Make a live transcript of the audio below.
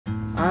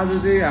आज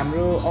चाहिँ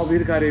हाम्रो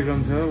अबिर कार्यक्रम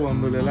छ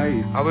वम्बुलेलाई।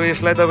 अब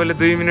यसलाई तपाईले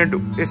 2 मिनेट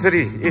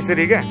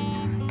यसरी क्या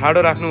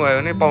ठाडो राख्नु भयो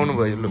भने पाउनु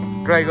भयो। लु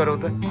ट्राई गरौ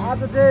त।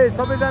 आज चाहिँ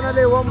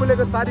सबैजनाले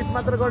वम्बुलेको तारिफ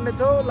मात्र गर्ने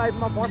छौ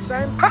लाइफमा फर्स्ट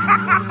टाइम।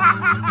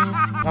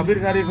 अबिर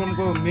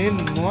कार्यक्रमको मेन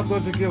महत्व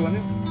चाहिँ के हो भने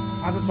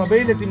आज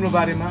सबैले तिम्रो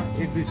बारेमा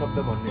 1-2 शब्द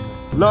भन्ने छ।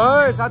 ल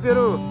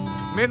साथीहरु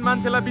मेन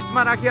मान्छेलाई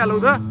बीचमा राखिहालौ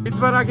त।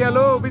 बीचमा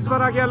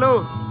राखिहालौ।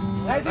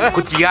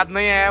 कुछ याद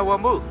नहीं आया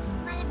वम्बु?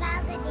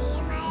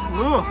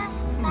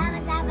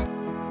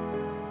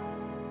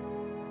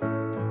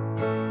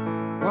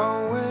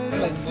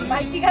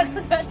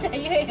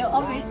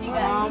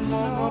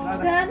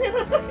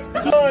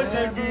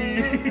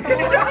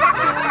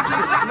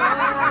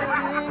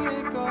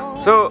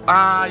 सो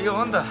यो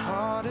हो नि त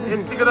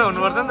यतिको त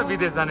हुनुपर्छ नि त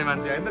विदेश जाने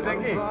मान्छे हैन त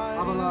चाहिँ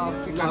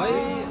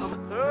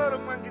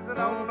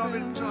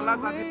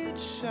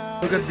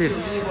Look at this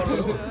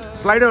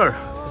slider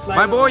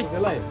my boy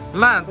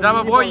la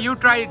Java boy you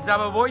try it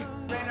Java boy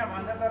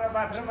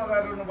बाथरुममा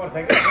गरुनु पर्छ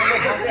के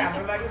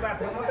हाम्रो लागि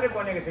बाथरुम मात्रै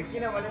बनेको छ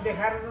किनभने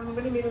देखाएर रुनु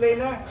पनि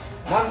मिल्दैन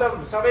मन त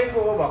सबैको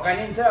हो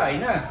भकानिन्छ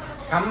हैन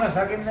खान्न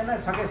सकिँदैन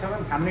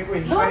सकेसम्म खाने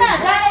कोसिस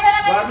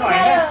गर्नु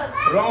हैन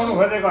रमाउनु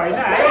खोजेको हैन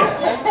है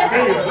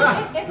त्यही हो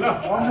ल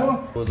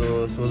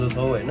सोझो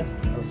छौ हैन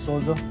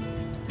सोझो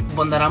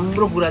भन्दा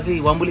राम्रो कुरा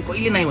चाहिँ वम्बुले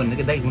कहिले नाइ भन्ने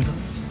के दाइ हुन्छ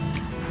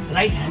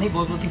राइट ह्यान्डै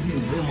बजोस् फिल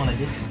हुन्छ मलाई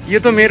चाहिँ यो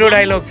त मेरो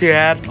डायलग थियो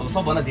यार अब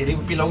सबभन्दा धेरै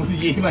पिलाउँछु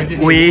यही मान्छे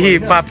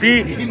ओए पापी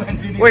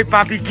ओए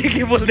पापी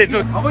के बोल्दै छौ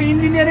अब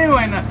इन्जिनियरै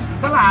भएन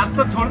साला हात त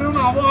छोड्देऊ न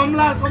अब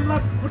अम्ला समला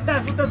खुट्टा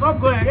सुट्टा सब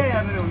गयो क्या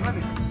यहाँनिर हुन्छ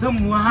नि तुम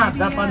वहाँ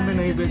जापान में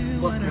नहीं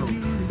बस्ते हो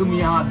तुम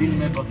यहाँ दिल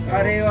में बस्ते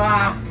अरे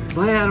वाह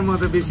भयो यार म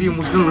त बेसी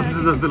इमोसनल हुन्छ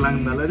जस्तो लाग्न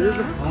थाल्यो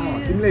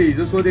तिमीले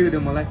हिजो सोधेको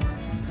थियो मलाई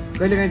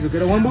कहिले काहीँ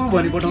झुकेर वम्बु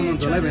भनी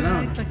पठाउनुहुन्छ होला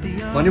हैन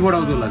भनी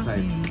पठाउँछु होला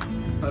सायद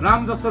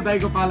राम जस्तो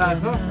दाइको पाला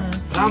छ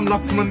राम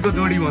लक्ष्मणको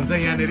जोडी भन्छ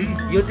यहाँनेरि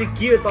यो चाहिँ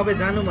के तपाईँ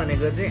जानु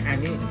भनेको चाहिँ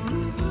हामी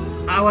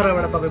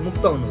आवाराबाट तपाईँ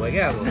मुक्त हुनुभयो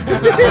क्या अब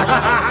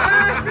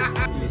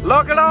ल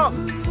केटा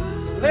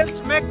let's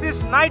make this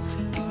night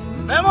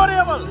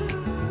memorable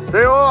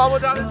त्यही हो अब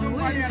जाँदैछु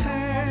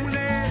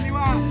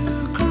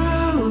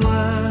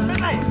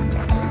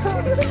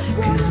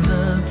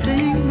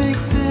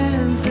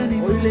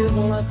अहिले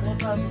मलाई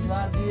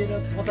 50,000 दिएर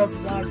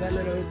 50,000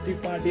 डालेर यति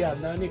पार्टी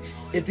हान्दा नि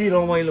यति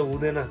रमाइलो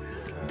हुँदैन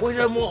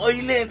पैसा म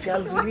अहिले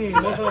फ्याल्छु नि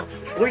मसँग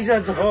पैसा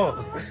छ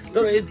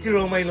तर यति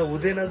रमाइलो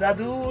हुँदैन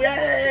दादु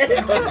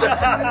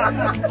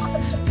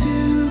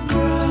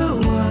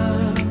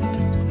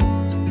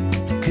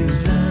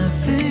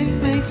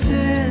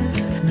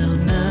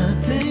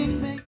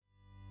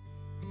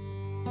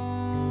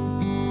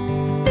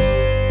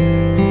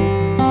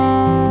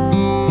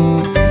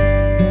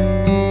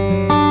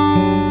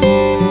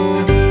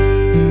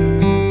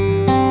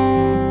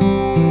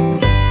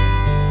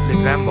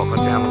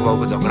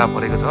झगडा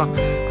परेको छ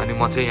अनि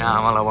म चाहिँ यहाँ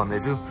आमालाई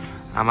भन्दैछु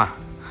आमा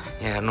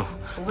यहाँ हेर्नु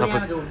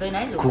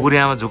तपाईँ खुकुरी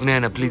आमा झुक्ने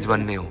होइन प्लिज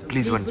भन्ने हो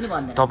प्लिज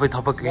भन्ने तपाईँ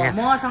थपक यहाँ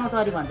मसँग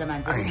सरी भन्छ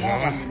मान्छे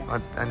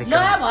अनि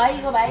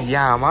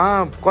यहाँ आमा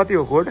कति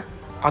हो कोड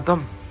अतम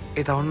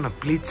यता आउनु न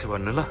प्लिज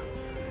भन्नु ल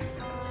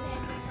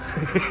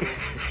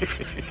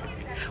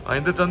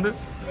होइन त चन्दु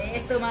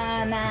यस्तोमा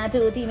नाथु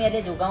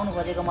तिमीहरुले झुकाउनु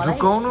खोजेको मलाई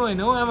झुकाउनु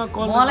हैन हो आमा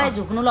कल मलाई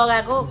झुक्नु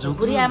लगाएको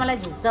झुकुरी आमालाई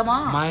झुक्छ म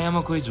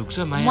मायामा कोही झुक्छ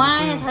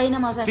माया छैन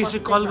मसँग त्यसै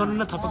कल गर्नु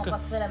न थपक्क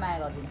कसैलाई माया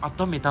गर्दिन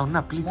अत्तम यता आउनु न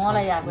प्लिज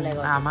मलाई आफुलाई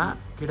गर्नु आमा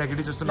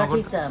केटाकेटी जस्तो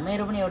नगर्नु ठीक छ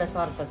मेरो पनि एउटा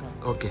शर्त छ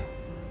ओके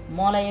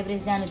मलाई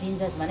एभरेज जानु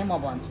दिन्छस् भने म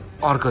भन्छु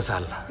अर्को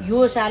साल यो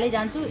सालै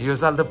जान्छु यो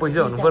साल त पैसा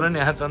हुनु पर्यो नि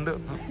यहाँ चन्दु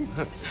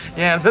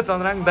यहाँ त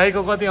चन्द्राङ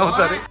दाइको कति आउँछ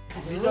रे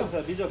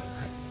बिजोक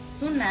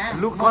सुन न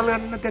लु कल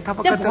गर्नु न त्यता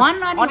थपक्क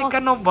अनि के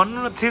भन्नु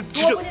न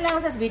छिटो पनि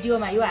लाउँछस्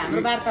भिडियोमा यो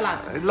हाम्रो वार्तालाप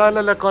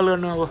ल कल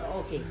गर्नु अब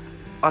ओके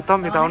अतम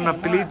यताउनु न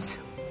प्लिज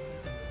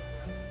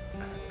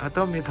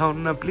अतम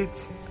यताउनु न प्लिज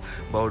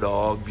बहुत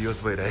अब्भियस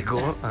भइरहेको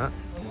हो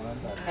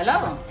हेलो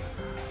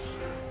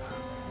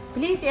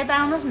प्लिज यता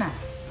आउनुस् न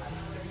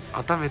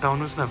अतम यता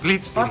आउनुस् न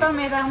प्लिज अतम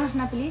यता आउनुस्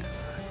न please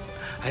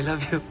I love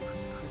you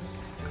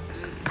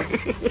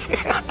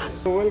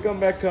welcome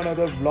back to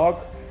another blog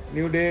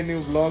new day new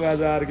blog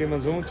आज आर्केमा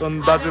छौँ चन्द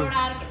दाजु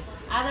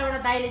आज एउटा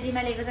दाइले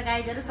जिम्मा लिएको छ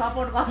गाइजहरु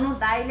सपोर्ट गर्नु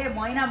दाइले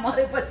महिना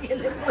मरेपछि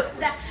यसले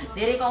पैसा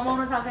धेरै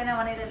कमाउन सकेन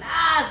भनेर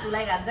लास्ट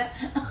धुलाई खान्छ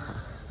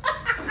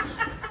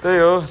त्यही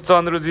हो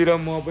चन्द्रजी र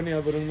म पनि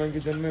अब रुङमाङ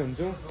किचनमै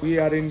हुन्छौँ we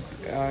are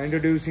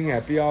introducing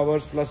happy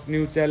hours plus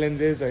new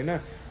challenges हैन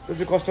त्यो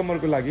चाहिँ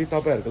कस्टमरको लागि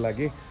तपाईहरुको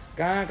लागि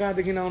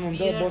कहाँदेखि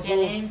आउनुहुन्छ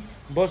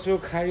बसो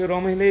खायो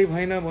रमाइलै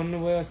भएन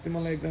भन्नुभयो अस्ति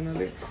मलाई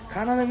एकजनाले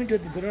खाना त मिठो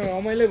थियो तर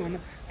रमाइलै भएन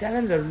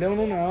च्यालेन्जहरू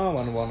ल्याउनु न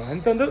भन्नुभयो होइन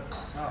चन्दु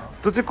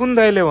त्यो चाहिँ कुन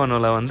दाइले भन्नु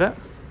होला भन्दा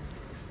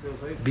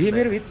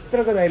मेरो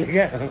भित्रको दाइले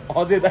क्या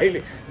अजय दाइले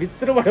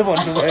भित्रबाट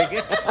भन्नुभयो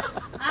क्या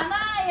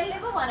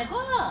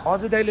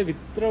अजय दाइले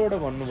भित्रबाट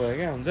भन्नुभयो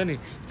क्या हुन्छ नि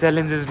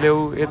च्यालेन्जेस ल्याऊ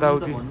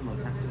यताउति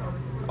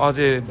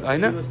अजय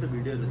होइन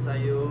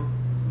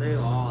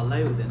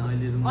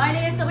अहिले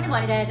यस्तो पनि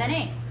भनिरहेछ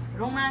नि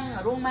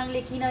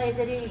रोमाङले किन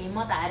यसरी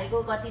हिम्मत हारेको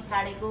गति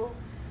छाडेको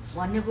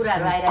भन्ने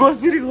कुराहरु आइरहेको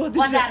कसरी गति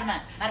बजारमा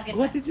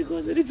मार्केटमा गति चाहिँ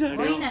कसरी चढ्यो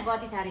होइन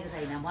गति छाडेको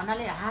छैन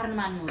भन्नाले हार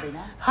मान्नु हुँदैन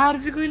हार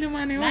चाहिँ कहिले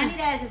मान्यो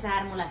मानिरहेछु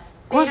हार मुला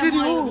कसरी म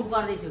हो युट्युब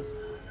गर्दैछु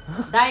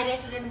दाइ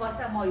रेस्टुरेन्ट बस्छ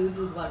म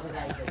युट्युब गर्छु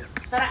दाइ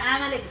तर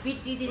आमाले फिट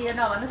टिटी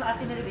नभन्नुहोस्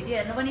अस्ति मेरो भिडियो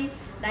हेर्नु पनि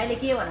दाइले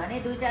के भन्नु भने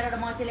 2-4 वटा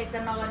म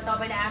सिलेक्सन नगरे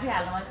तपाईँले आफै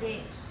हाल्नु चाहिँ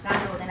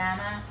राम्रो हुँदैन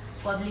आमा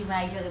पब्लिकमा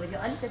आइसकेपछि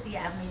अलिकति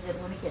आफ्नो इज्जत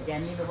पनि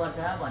ध्यान दिनुपर्छ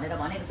भनेर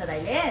भनेको छ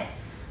दाइले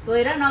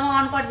तोएर नम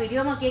अनकट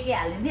भिडियोमा के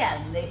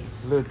हालिदिँदै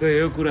ल त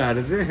यो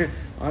कुराहरू चाहिँ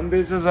अनि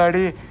त्यस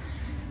पछाडि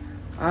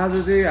आज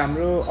चाहिँ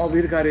हाम्रो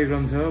अबिर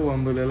कार्यक्रम छ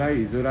वाम्बुलेलाई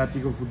हिजो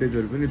रातिको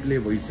फुटेजहरू पनि प्ले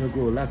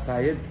भइसक्यो होला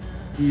सायद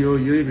कि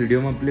यही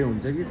भिडियोमा प्ले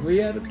हुन्छ कि खोइ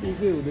यार के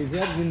हुँदैछ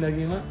यार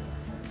जिन्दगीमा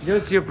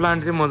जस यो प्लान्ट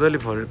चाहिँ मजाले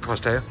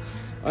फस्टायो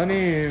अनि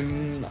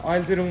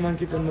अहिले चाहिँ रुङमाङ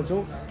किचनमा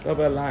छौँ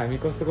तपाईँहरूलाई हामी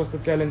कस्तो कस्तो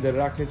च्यालेन्जहरू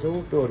राख्नेछौँ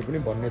त्योहरू पनि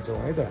भन्नेछौँ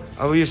है त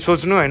अब यो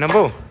सोच्नु होइन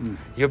बाउ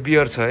यो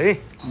बियर छ है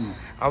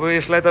अब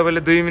यसलाई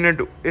तपाईँले 2 मिनट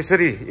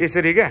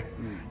यसरी क्या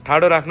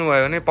ठाडो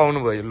राख्नुभयो भने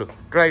पाउनुभयो लु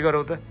ट्राई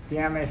गरौँ त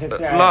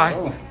ल है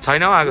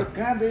छैन हौ आएको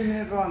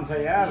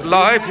ल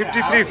है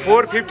 53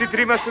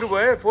 453 मा सुरु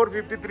भयो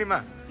 453 मा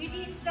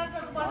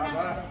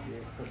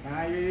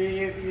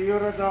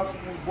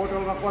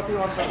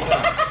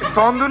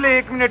चन्दुले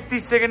 1 मिनट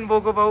 30 सेकेन्ड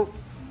बोको बाउ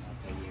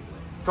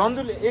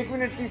चन्दुले 1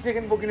 मिनट 30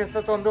 सेकेन्ड बोकिनुहोस् त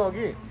चन्दु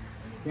अघि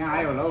यहाँ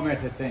आयो होला हौ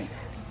मेसेज चाहिँ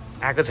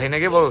आएको छैन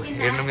कि बाउ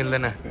हेर्नु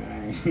मिल्दैन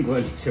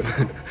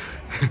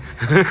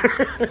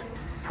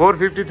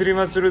 453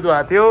 मा सुरु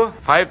भएको थियो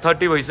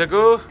 530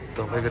 भइसक्यो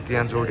तपाईँको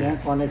त्यहाँ जोडी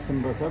कनेक्सन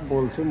रहेछ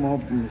बोल्छु म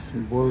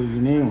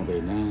बोल्नै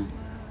हुँदैन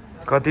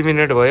कति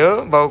मिनट भयो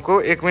बाउको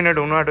 1 मिनट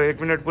हुनु आँट्यो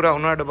 1 मिनट पुरा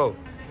हुनु आँट्यो बाउ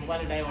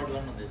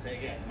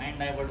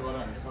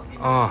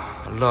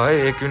ल है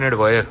 1 मिनट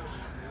भयो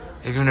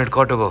 1 मिनट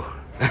कटो बाउ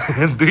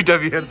दुईटा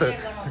बियर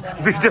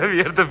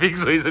त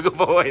फिक्स भइसक्यो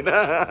बाउ होइन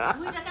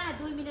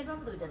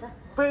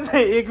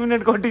 1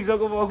 मिनट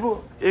कटिसक्यो बाउको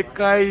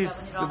 21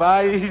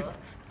 22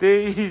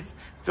 23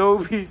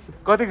 24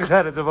 कति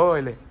कुराहरू छ बाउ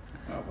अहिले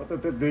अब त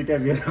त्यो दुईटा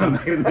बियर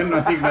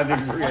नजिक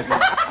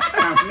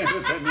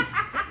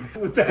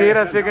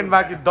 13 सेकेन्ड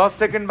बाँकी 10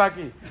 सेकेन्ड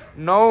बाँकी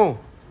 9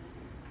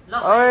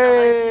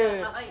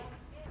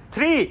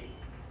 3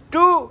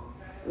 2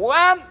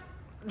 1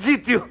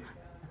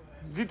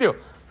 जित्यो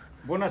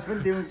बोनस पनि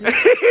दिउँ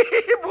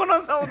कि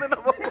बोनस आउँदैन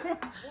बाउ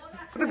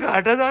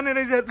घाटा जाने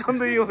रहेछ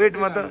चन्द यो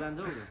वेटमा त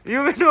यो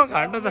वेटमा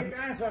घाटा जाने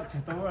कहाँ सक्छ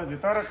त हजुर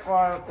तर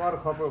कर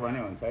खप्यो भने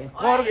हुन्छ है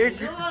कर 2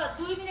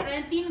 मिनेट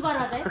हैन 3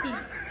 गरेर चाहिँ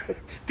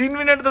 3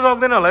 मिनेट त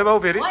सक्दैन होला है बाउ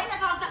फेरि होइन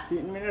सक्छ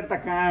 3 मिनेट त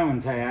कहाँ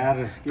हुन्छ यार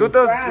त्यो त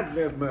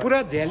पुरा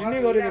झ्यालिने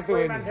गरे जस्तो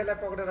होइन मान्छेलाई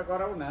पक्रेर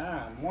गराउ न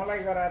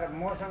मलाई गराएर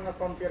मसँग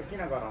कम्पेयर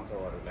किन गराउँछौ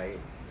अरूलाई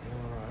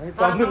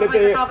चन्दुले त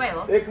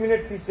 1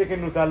 मिनट 30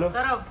 सेकेन्ड उचालो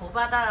तर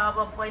फुपा त अब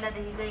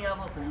पहिलादेखिकै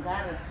अब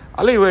खुङ्गार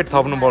अलि वेट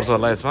थप्नु पर्छ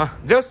होला यसमा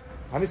जस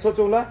हामी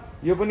सोचौँला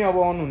यो पनि अब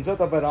आउनुहुन्छ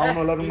तपाईँहरू आउनु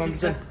होला रुममा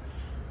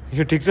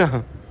यो ठिक छ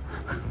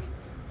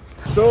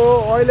सो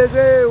अहिले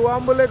चाहिँ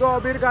वाम्बुलेको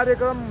अबिर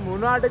कार्यक्रम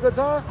हुन आँटेको छ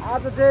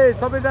आज चाहिँ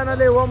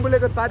सबैजनाले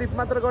वाम्बुलेको तारिफ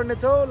मात्र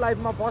गर्नेछौँ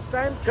लाइफमा फर्स्ट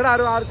टाइम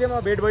केटाहरू अर्कैमा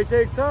भेट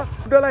भइसकेको छ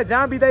फुटोलाई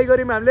जहाँ बिदाई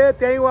गऱ्यौँ हामीले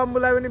त्यहीँ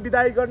वाम्बुलाई पनि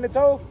बिदाई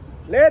गर्नेछौँ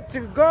लेट्स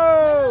गो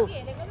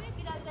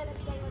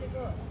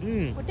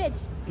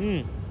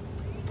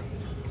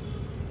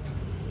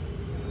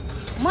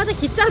म त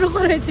खिच्चा रुको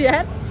रहेछु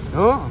यार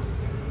हो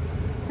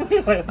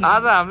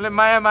आज हामीले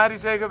माया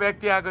मारिसकेको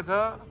व्यक्ति आएको छ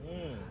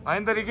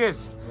होइन त रिकेश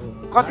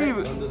कति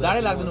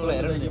जाडै लाग्दैन होला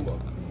हेर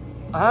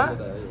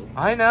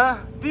होइन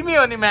तिमी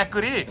हो नि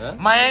म्याकुरी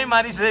माया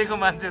मारिसकेको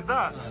मान्छे त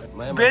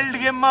बेल्ट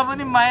गेममा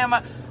पनि मायामा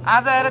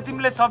आज आएर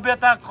तिमीले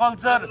सभ्यता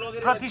कल्चर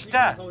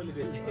प्रतिष्ठा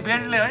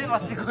बेल्टले है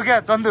अस्तिको क्या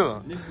चन्दु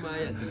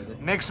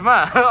नेक्स्टमा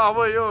अब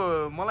यो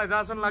मलाई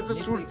जहाँसम्म लाग्छ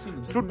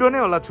सुड्डो नै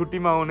होला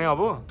छुट्टीमा आउने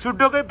अब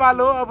सुड्डोकै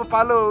पालो अब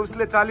पालो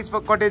उसले 40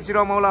 कटेसी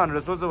रमाउला भनेर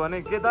सोच्यो भने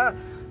के त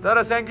तर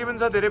स्याङ्की पनि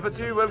छ धेरै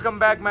पछि वेलकम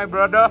ब्याक माई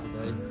ब्रदर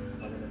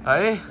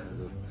है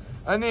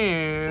अनि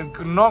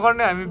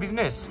नगर्ने हामी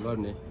बिजनेस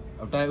गर्ने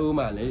अब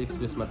टाइगोमा हाल्ने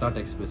एक्सप्रेसमा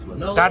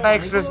टाटा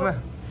एक्सप्रेसमा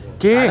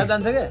के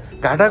जान्छ के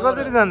घाटा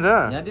कसरी जान्छ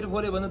यहाँतिर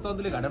बोल्यो भने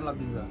चन्दुले घाटा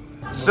लाग्दिन्छ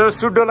सो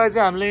सुड्डोलाई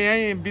चाहिँ हामीले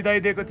यहीँ बिदाई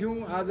दिएको थियौँ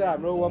आज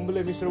हाम्रो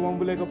वाम्बुले मिस्टर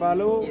वाम्बुलेको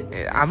पालो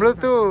हाम्रो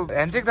त्यो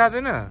ह्यान्डसेक थाहा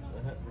छैन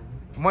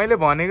मैले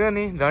भनेको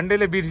नि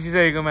झन्डेले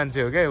बिर्सिसकेको मान्छे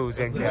हो क्या ऊ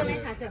स्याङ्की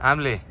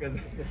हामीले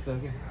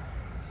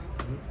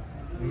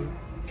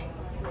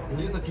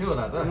यो त थियो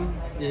होला त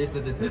यस्तो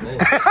चाहिँ थिएन है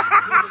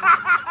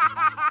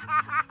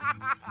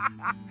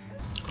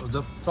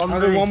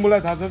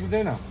वाम्बुलाई थाहा छ कि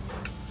छैन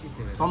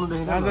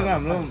आज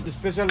हाम्रो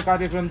स्पेसल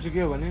कार्यक्रम चाहिँ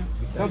के हो भने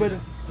सबैले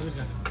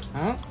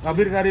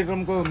अबिर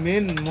कार्यक्रमको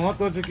मेन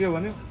महत्त्व चाहिँ के हो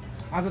भने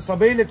आज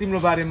सबैले तिम्रो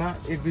बारेमा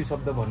 1-2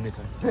 शब्द भन्ने छ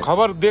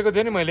खबर दिएको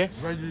थिएँ नि मैले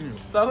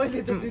खबर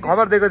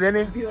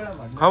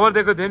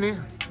दिएको थिएँ नि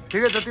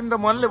ठिकै छ तिमी त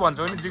मनले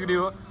भन्छौ नि जिग्री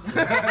हो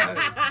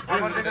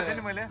खबर दिएको थिएँ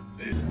नि मैले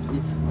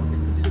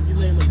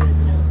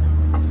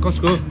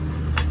कसको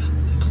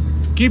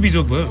के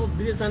बिजोग भयो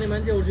विदेश जाने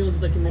मान्छे ओरिजिनल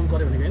जुत्ता किन्नु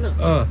पर्यो भनेको हैन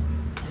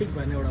ठीक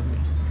भएन एउटा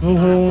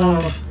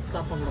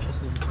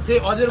त्यही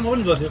अझै म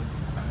पनि जोथ्यो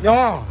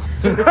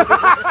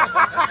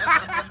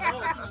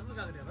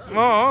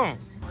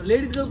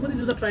लेडिजको पनि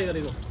जुत्ता ट्राई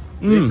गरेको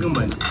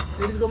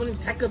लेडिजको पनि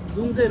ठ्याक्क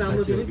जुन चाहिँ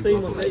राम्रो थियो नि त्यही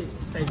मलाई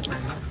साइज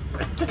पाएन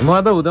म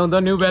त हुँदा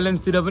न्यू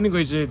ब्यालेन्सतिर पनि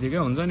गइसकेको थिएँ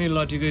क्या हुन्छ नि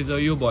ल ठिकै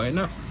छ यो भएन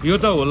यो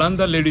त होला नि त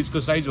लेडिजको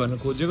साइज भनेर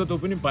खोजेको तँ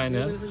पनि पाएन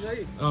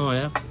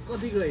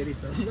कतिको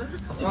हेरिस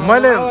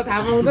मैले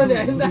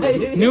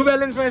न्यू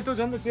ब्यालेन्समा यस्तो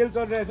छ नि त सेल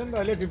चलिरहेको छ नि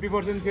त अहिले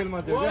 50% सेल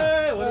मात्रै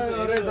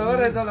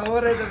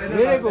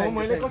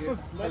मैले कस्तो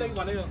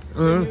भनेको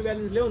न्यू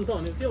ब्यालेन्स ल्याउ नि त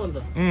भनेको के भन्छ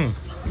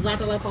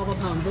लाटालाई पापा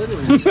थाहा हुन्छ नि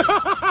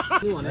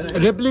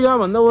रेप्लिका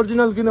भन्दा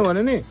ओरिजिनल किन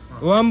भने नि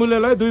वाम्बुले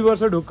 2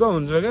 वर्ष ढुक्क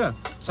हुन्छ क्या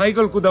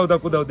साइकल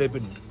कुदाउँदै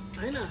पनि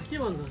हैन के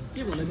भन्छ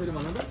के भन्दै फेरि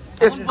भन त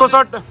यसको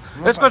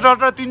सर्ट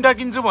र 3टा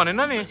किन्छु भनेन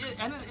नि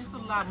हैन यस्तो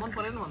मन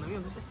परेन भन्नु के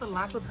हुन्छ यस्तो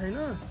लागको छैन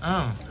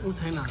उ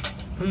छैन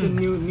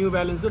न्यू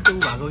ब्यालेन्सको त्यो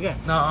भएको क्या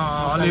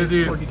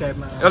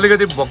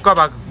अलिकति भक्क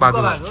भएको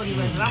राम्रो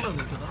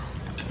हुन्छ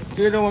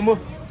के छ वाम्बु म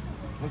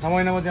 6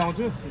 महिनामा चाहिँ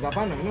आउँछु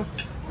जापान हैन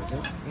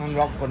नन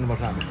रक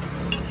गर्नुपर्छ हामी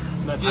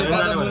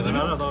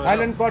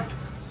थाइल्यान्ड कट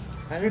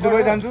कि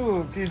दुबई जान्छु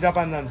कि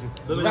जापान जान्छु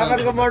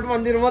जापानको मठ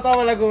मन्दिर म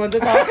तपाईँलाई घुमाउँछु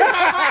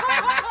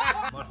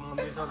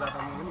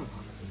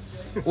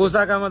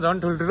ओसाकामा झन्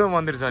ठुल्ठुलो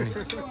मन्दिर छ नि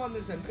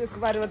त्यसको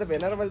बारेमा त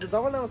भेनेर मैले त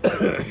जब न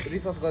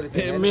रिसर्च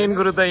गरेँ मेन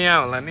गुरु त यहाँ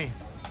होला नि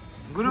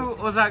गुरु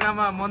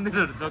ओसाकामा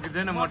मन्दिरहरू छ कि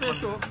छैन मठ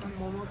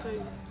मोमो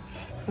चाहिँ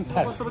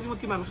कस्तोपछि म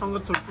तिमीहरुको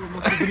संगत छोड्छु म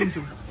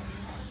दिन्छु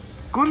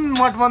कुन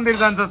मठ मन्दिर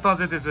जान्छस् त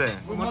चाहिँ त्यसो भए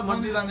मठ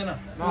मन्दिर जान्दैन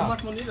मठ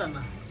मन्दिर जान्न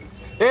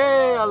ए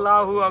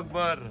अल्लाहु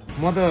अकबर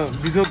म त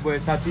बिजोक भए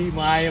साथी म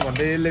आएँ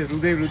भन्दै यसले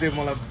रुँदै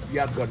मलाई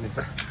याद गर्ने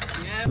छ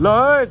ल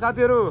है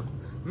साथीहरू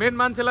मेन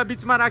मान्छेलाई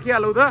बिचमा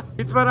राखिहालौ त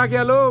बिचमा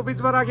राखिहालौ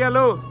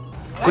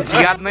कुछ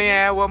याद नै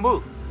आयो वाम्बु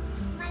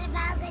मलाई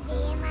बाबुको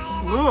धेरै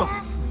माया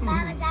लाग्छ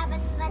बाबा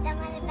जापानबाट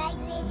मैले बाइक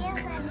ल्याइदियो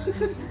अनि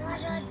म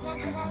रोडमा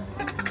कुदाउँछु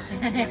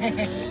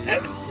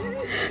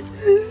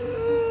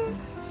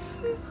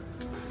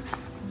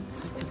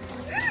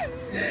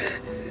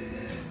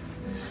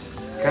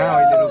कहाँ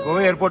अहिले रुको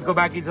एयरपोर्टको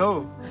बाँकी छ हौ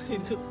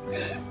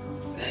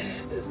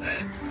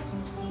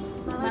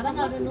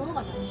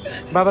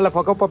बाबालाई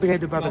फकाउ पपी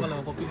खाइदियो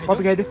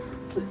पपी खाइदियो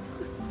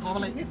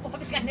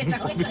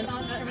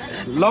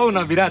लौ न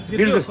विराज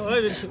बिर्छु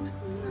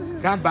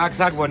कहाँ बाघ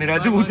साग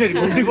भनिरहेको छु ऊ चाहिँ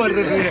घुम्टी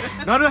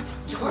गरेर नर्म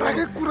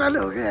छोराकै कुराले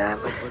हो क्या यार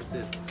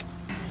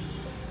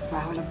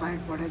बाबालाई बाइक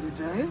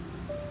पठाइदिन्छ है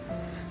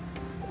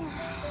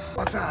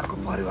बच्चाहरूको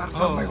परिवार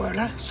सबैको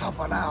एउटा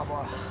सपना अब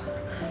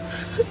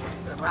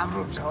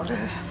राम्रो हुन्छ भने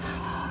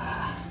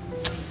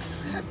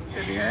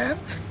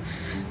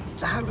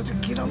चाहनु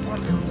चाहिँ किन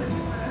पर्ने हुँदैन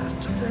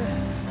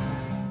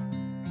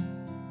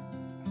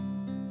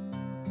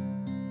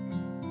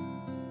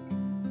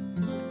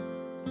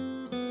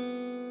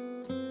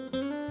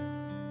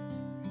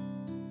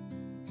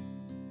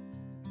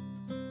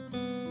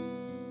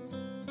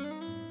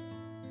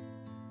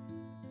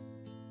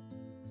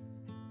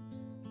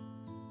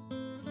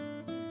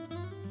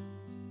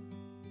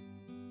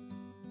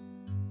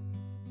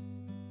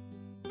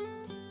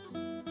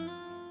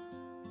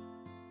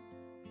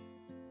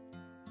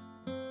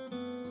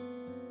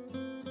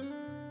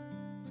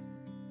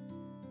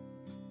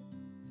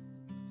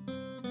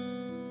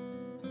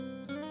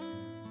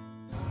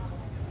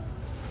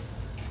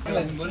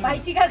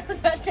भाइटिकाको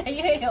सर्ट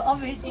चाहियो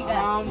अमेरिका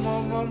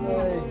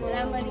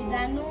राम्ररी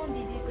जानु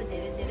दिदीको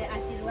धेरै धेरै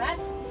आशीर्वाद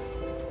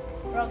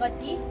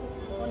प्रगति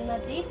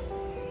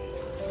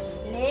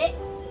उन्नतिले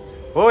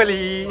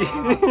होली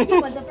के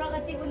भन्छ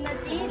प्रगति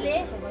उन्नतिले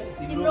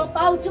तिम्रो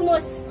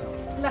पाउचुमोस्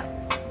ल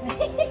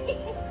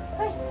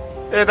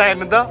यता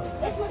हेर्नु त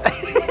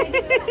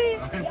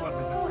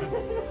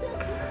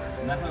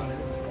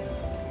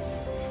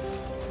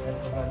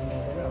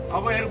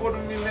अब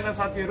एयरपोर्टमा मिल्दैन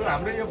साथीहरू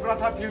हाम्रो यो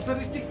प्रथा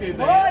फ्युचरिस्टिक थिएछ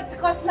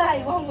कसलाई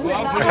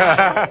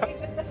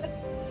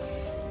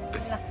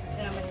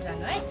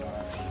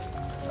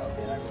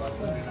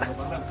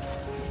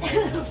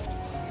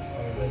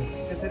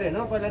त्यसरी होइन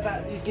पहिला त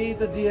केही त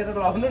दिएर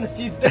लाउनु न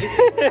सिधै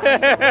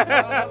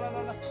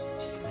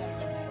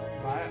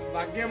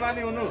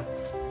भाग्यमानी हुनु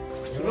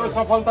ठुलो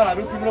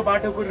सफलताहरू तिम्रो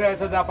बाटो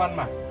कुरिरहेछ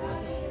जापानमा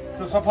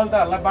त्यो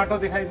सफलताहरूलाई बाटो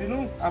देखाइदिनु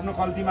आफ्नो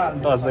खल्तीमा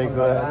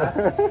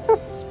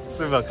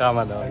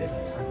शुभकामना हो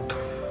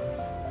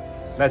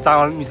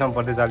चामल मिसाउनु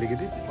पर्दैछ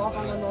अलिकति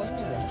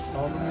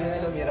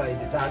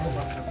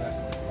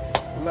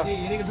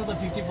हेरेको छ त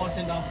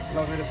 50% अफ ल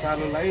मेरो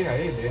सालोलाई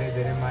है धेरै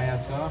धेरै माया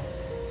छ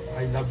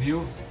I love you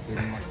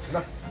very much ल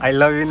आई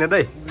लभ यु न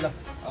दाइ ल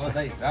अब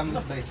दाइ राम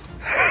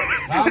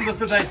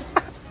जस्तो दाइ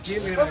के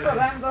कस्तो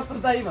राम जस्तो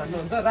दाइ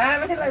भन्नुहुन्छ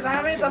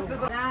रामै जस्तो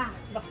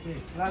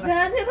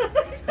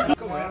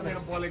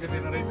बोलेको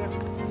थिएन रहेछ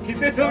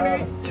खिच्दैछौ नि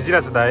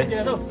खिचिरहेको छु दाइ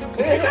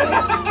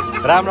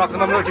राम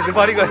रक्समा पनि खिच्नु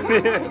परेको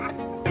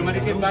मैले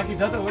केस बाँकी छ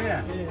त हो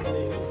यहाँ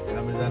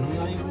राम्रो जानु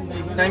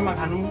टाइममा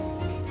खानु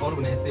अरू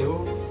भने यस्तै हो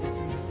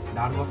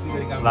ढाड बस्नु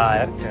गरी काम ला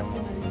यार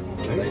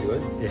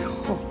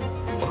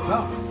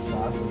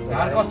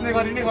ढाड कसले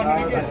गरी नै गर्नु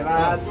नि केस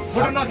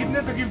फोटो नखिच्ने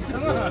त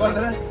गिफ्टसँग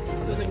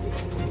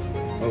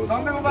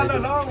चन्द्रको बाटो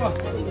ल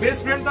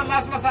बेस्ट फ्रेन्ड त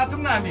लास्टमा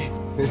साँच्छौँ न हामी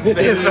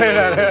बेस्ट फ्रेन्ड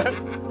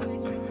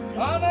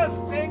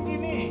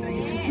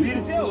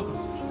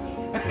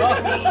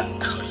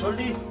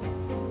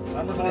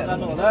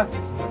जानु होला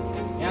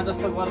यहाँ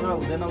जस्तो गरेर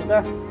हुँदैन उता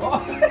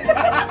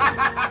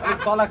अलिक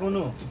चलाक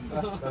हुनु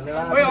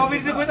ओइ अबिर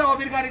चाहिँ खोइ त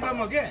अबिर कार्यक्रम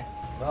हो के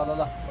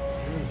ल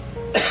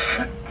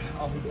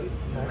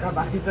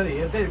बाँकी छ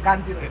हेर्दै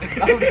कानतिर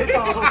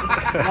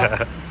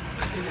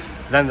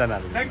जान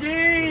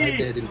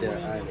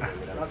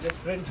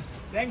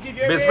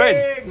बेस्ट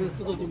फ्रेन्ड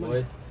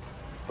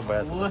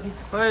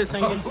ओइ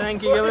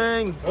स्याङ्की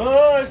गेमिङ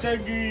ओइ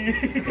स्याङ्की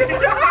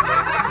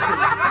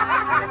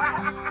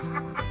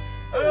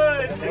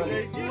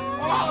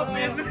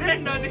बेस्ट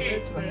फ्रेन्ड हो नि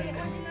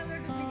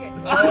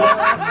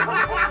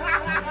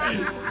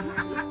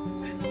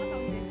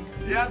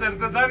यादहरू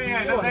त छ नि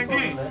होइन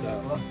स्याङ्की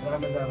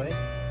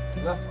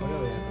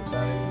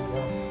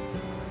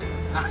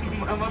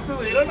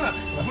हेर न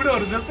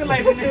बुढोहरू जस्तै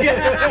लगाइदिने क्या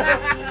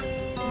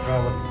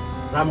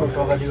राम्रो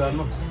प्रगति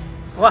गर्नु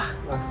वाह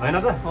होइन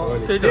त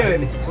त्यही हो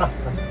नि ल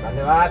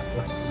धन्यवाद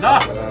ल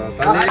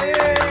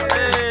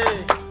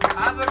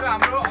आजको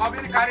हाम्रो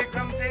अबिर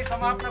कार्यक्रम चाहिँ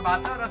समाप्त भएको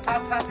छ र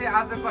साथसाथै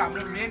आजको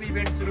हाम्रो मेन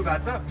इभेन्ट सुरु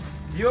भएको छ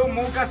यो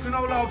मौका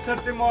सुनौलो अवसर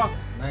चाहिँ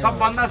म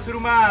सबभन्दा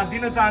सुरुमा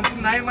दिन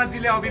चाहन्छु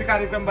नाइमाजीले अबिर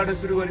कार्यक्रमबाट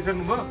सुरु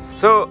गरिसक्नु भयो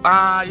सो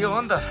यो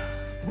हो नि त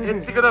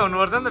यतिको त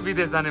हुनुपर्छ नि त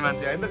विदेश जाने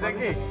मान्छे होइन त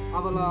कि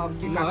अब ल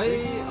है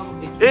अब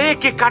ए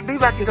केक काट्नै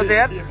बाँकी छ त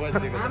यार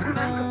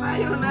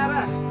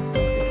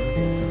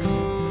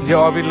यो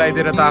अबिर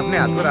लगाइदिएर त आफ्नै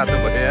हातको रातो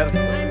भयो यार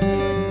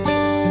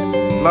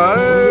ल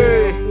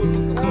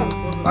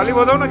अलि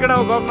बजाउ न केटा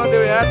गफ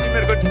नदेऊ यार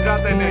तिमीहरूको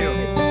रातै नै हो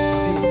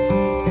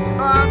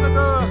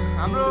आजको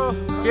हाम्रो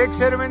केक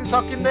सेरेमनी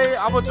सकिँदै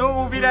अब जो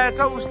उभिरहेछ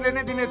उसले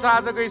नै दिनेछ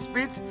आजको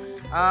स्पिच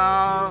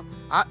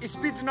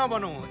स्पिच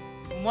नभनौँ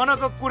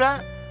मनको कुरा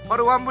for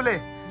Wambule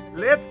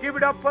let's give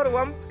it up for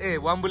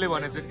वाम्बुले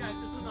भनेछ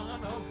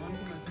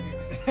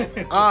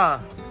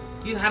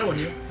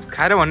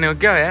खाएर भन्ने हो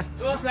क्या यार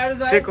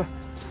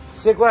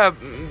सेकुवा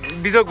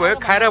बिजोक भयो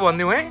खाएर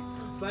भनिदिउँ है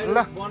ल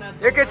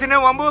एकैछिन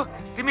वाम्बु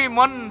तिमी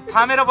मन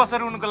थामेर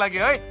बसेर उनको लागि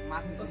है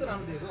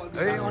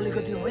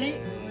अलिकति है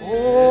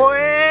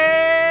ओए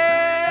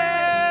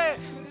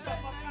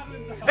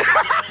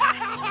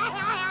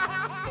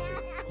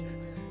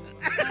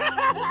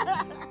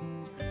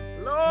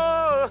लो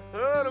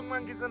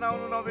रुङमान किचन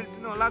आउनु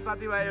नबिर्सिनु होला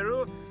साथीभाइहरू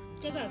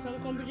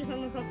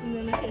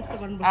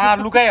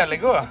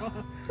लुकाइहालेको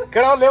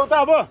केटा ल्याउ त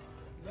अब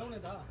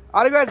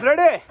are you guys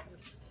ready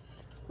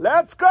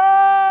let's go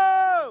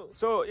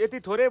so यति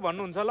थोरै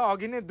भन्नुहुन्छ ल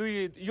अघि नै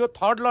यो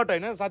थर्ड लट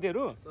होइन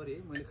साथीहरू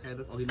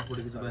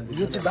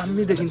यो चाहिँ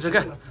दामी देखिन्छ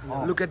क्या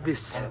look at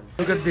this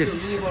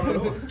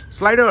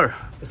slider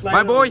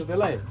my boy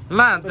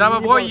ल जाबा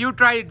बोय यु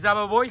ट्राई इट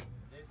जाबा बोय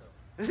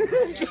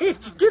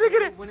के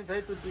रे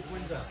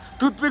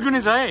टुथपिक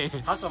पनि छ है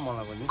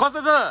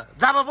कस्तो छ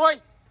जाबा बोय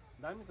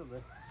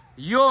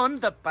यो हो नि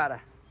त पारा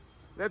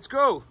लेट्स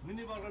गो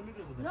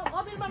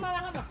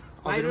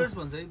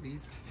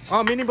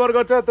मिनी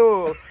बर्गर त त्यो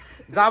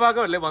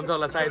जाबाकोहरूले भन्छ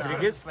होला सायद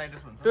रिकेश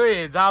त्यो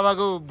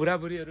जाबाको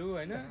बुढाबुढीहरू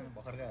होइन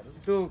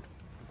त्यो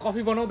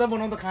कफी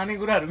बनाउँदा खाने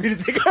कुराहरू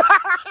बिर्सेको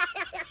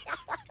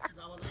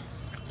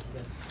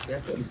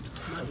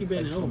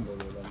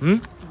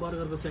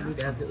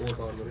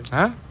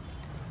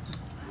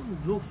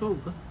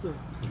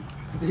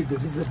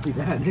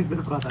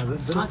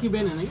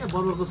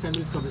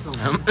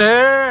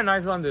ए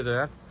नाइस वान दियो त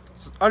यार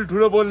अलि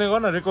ठुलो बोल्ने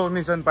गर्न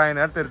रेकग्निसन पाएन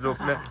यार तेरो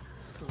जोकले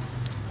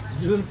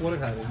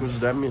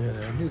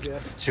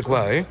सिकुवा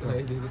है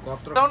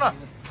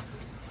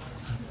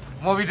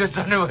म विदेश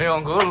जाने भयो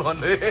अङ्कल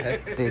भन्दै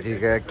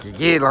त्यतिका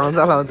के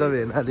लाउँछ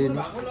भेनाले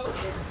नि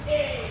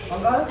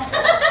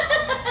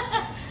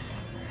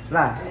ल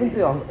कुन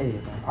चाहिँ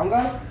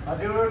अङ्कल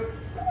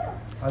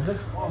हजुर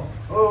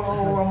ओ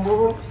अम्बु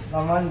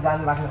सामान जान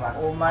लाग्नु भएको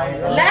ओ माइ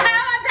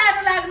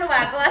लाग्नु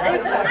भएको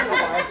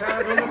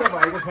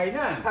भएको छैन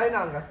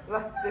अङ्कल ल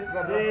चेस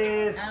गर्नु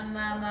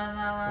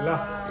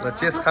ल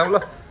चेस खाऊ ल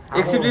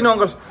एक सिप लिनु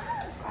अङ्कल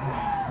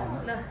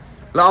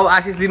ल अब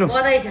आशिष लिनु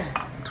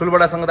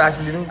ठुलबडासँग त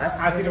आशिष लिनु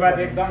आशीर्वाद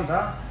एकदम छ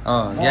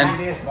ज्ञान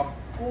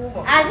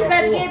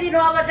आशीर्वाद के दिनु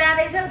अब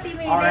जाँदैछौ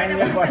तिमी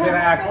बसेर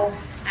आएको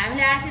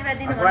हामीले आशीर्वाद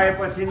दिनु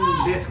गएपछि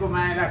देशको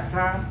माया राख्छ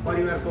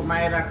परिवारको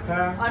माया राख्छ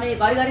अनि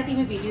घरिघरि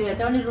तिमी भिडियो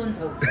हेर्छौ अनि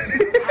रुन्छौ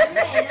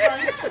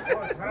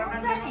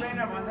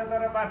भन्छ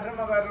तर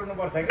बाथरुममा गएर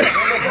रुनुपर्छ कि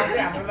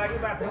हाम्रो लागि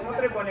बाथरुम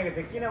मात्रै बनेको छ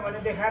किनभने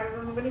देखाएर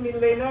रुनु पनि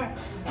मिल्दैन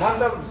मन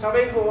त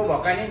सबैको हो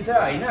भकानिन्छ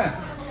होइन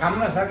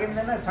खाम्न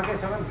सकिँदैन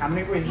सकेसम्म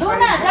खाम्ने कोसिस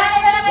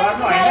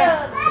गर्नु होइन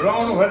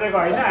रमाउनु खोजेको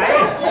होइन है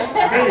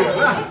त्यही हो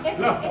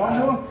ल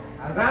भन्नु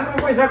राम्रो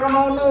पैसा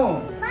कमाउनु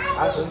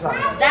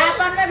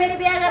जापानमा फेरि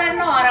बिहा गरेर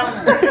नहराउनु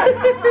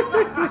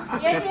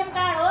एटिएम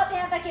कार्ड हो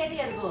त्यहाँ त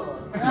केटीहरूको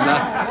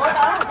हो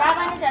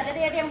जापानिजहरूले त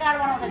एटिएम कार्ड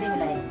बनाउँछ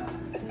तिमीलाई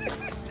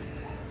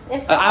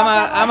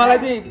आमालाई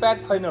चाहिँ प्याक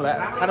छैन होला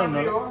खानुहुन्न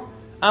होला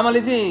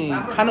आमाले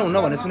चाहिँ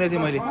खानुहुन्न भनेर सुनेको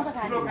थिएँ मैले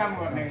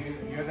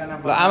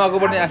ल आमाको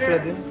पनि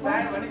आशीर्वाद दिउँ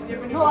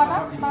लु त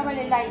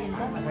तपाईँले ल्याइदिनु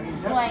त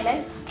जुवाइँलाई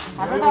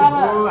हाम्रो त अब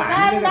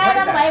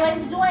दादा भाइ भने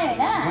जुवाइँ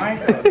होइन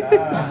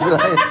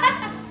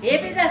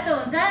हेपी जस्तो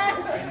हुन्छ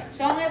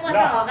सँगै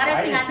बस्दा हगारे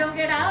पनि खान्छौँ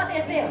केटा हो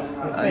त्यस्तै हो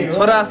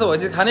छोरा जस्तो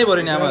भएपछि खानै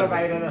पर्यो नि आमाहरू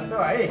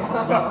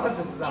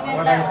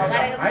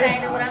हगारेको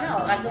चाहिने कुरामै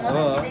हगार्छु म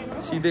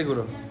सिधै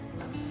कुरो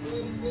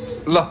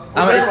ल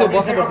आमा यसो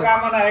बस्नुपर्छ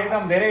कामना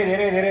एकदम धेरै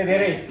धेरै धेरै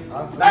धेरै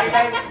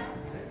दाइलाई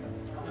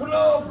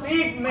ठुलो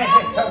बिग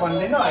मेसेज छ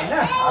भन्दिनु हैन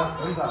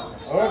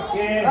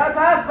ओके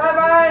सास बाइ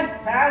बाइ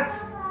सास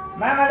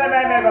मामालाई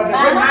बाइ बाइ गर्दै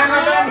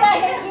मामालाई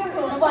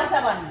हुनुपर्छ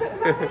भन्नु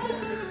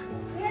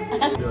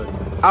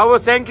अब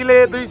स्याङ्कीले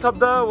 2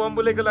 शब्द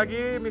वम्बुलेको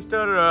लागि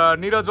mister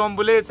Niraj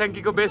वम्बुले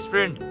स्याङ्कीको best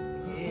friend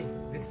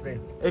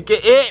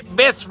A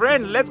best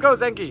friend let's go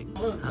स्याङ्की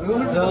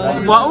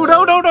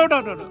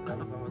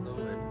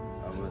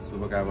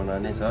शुभकामना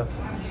नै छ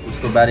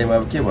उसको बारेमा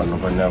अब के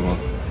भन्नुपर्ने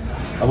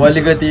अब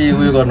अलिकति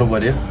उयो गर्नु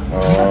पर्यो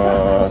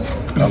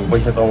अब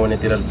पैसा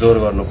कमाउनेतिर जोर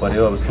गर्नु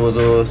पर्यो अब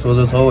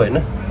सोझो छौ होइन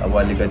अब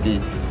अलिकति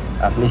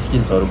आफ्नो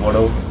स्किल्सहरू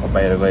बढाऊ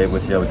बाहिर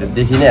गएपछि अब त्यो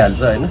देखि नै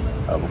हाल्छ होइन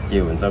अब के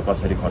हुन्छ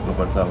कसरी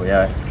खट्नुपर्छ अब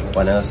यहाँ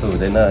भने जस्तो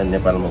हुँदैन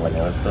नेपालमा भने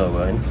जस्तो अब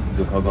होइन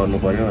दुःख गर्नु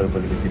पर्यो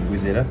अलिकति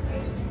बुझेर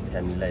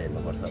फ्यामिलीलाई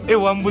हेर्नुपर्छ ए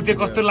वम्बु चाहिँ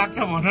कस्तो लाग्छ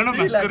भन न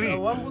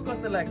वम्बु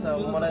कस्तो लाग्छ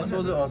अब मलाई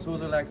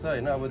सोझो लाग्छ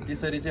होइन अब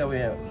त्यसरी चाहिँ अब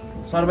यहाँ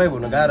सर्भाइभ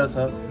हुनु गाह्रो छ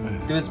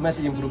त्यसमा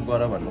चाहिँ इम्प्रुभ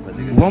गर भन्नु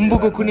खोजेको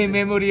वम्बुको कुनै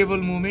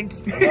मेमोरेबल मोमेन्ट्स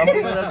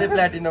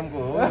प्लाटिनमको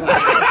हो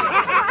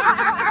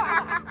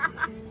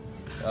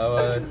अब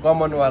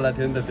कमनवाला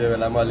थियो नि त त्यो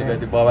बेलामा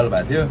अलिकति बवाल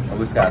भएको थियो अब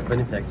उसको हात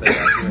पनि फ्र्याक्चर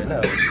भएको थियो होइन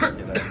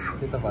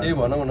त्यही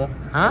भनौँ न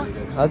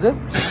हजुर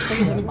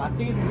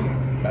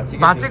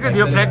भाँचेकै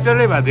थियो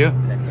फ्र्याक्चरै भएको थियो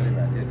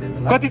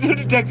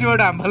कतिचोटि ट्याक्सीबाट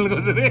हाम फाल्नु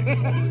खोज्यो रे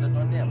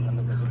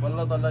बल्ल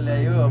तल्ल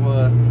ल्यायो अब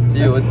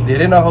त्यो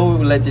धेरै नखाऊ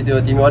उसलाई चाहिँ त्यो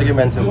तिमी अर्कै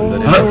मान्छे हुँदो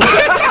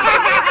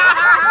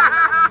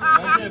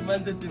रहेछ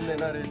मान्छे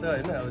चिन्दैन रहेछ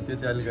होइन अब त्यो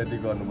चाहिँ अलिकति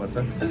गर्नुपर्छ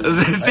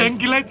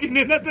स्याङ्कीलाई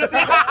चिनेन त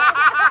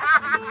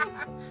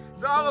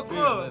अब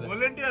को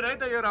भोलिन्टियर है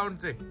त यो राउन्ड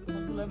चाहिँ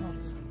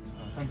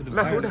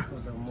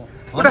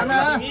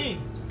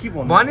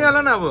भनिहाल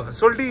न अब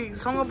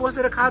सोल्टीसँग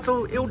बसेर खाछौ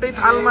एउटै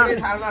थालमा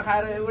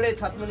खाएर एउटै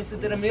छतमुनि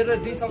सुतेर मेरो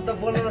 2 शब्द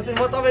बोल्नु नसके म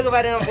तपाईँको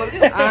बारेमा बोल्छु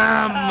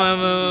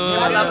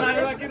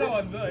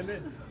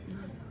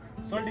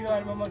सोल्टीको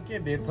बारेमा म के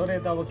धेरै थोरै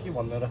त अब के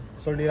भन्नु र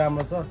सोल्टी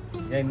राम्रो छ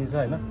यहीँ छ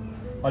होइन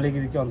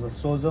अलिकति के भन्छ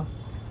सोझो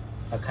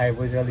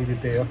खाएपछि अलिकति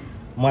त्यही हो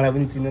मलाई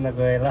पनि चिन्दैन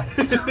कोही बेला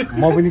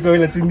म पनि कोही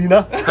बेला चिन्दिनँ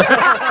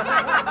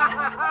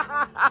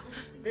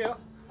त्यही हो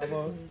अब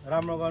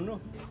राम्रो गर्नु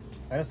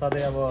होइन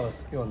सधैँ अब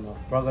के भन्नु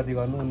प्रगति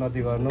गर्नु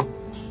उन्नति गर्नु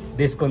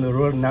देशको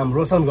नाम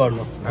रोशन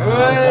गर्नु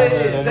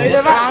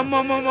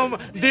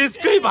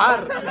देशकै भार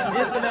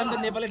देशको नाम त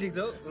नेपालै ठिक छ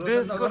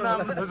देशको नाम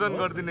रोशन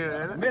गरिदिने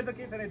हैन मेरो त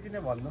के छैन यति नै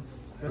भन्नु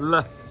ल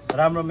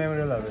राम्रो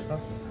मेमोरियलहरू छ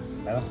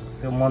हैन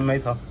त्यो मनमै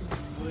छ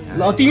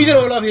ल तिमी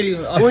चाहिँ होला फेरि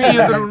ओइ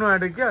यो त रुनु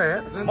आटे के है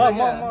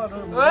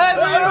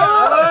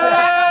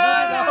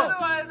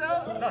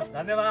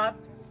धन्यवाद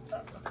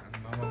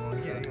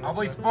अब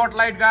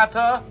स्पटलाइट गएको छ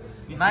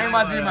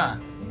नाइमाजीमा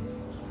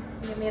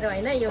यो मेरो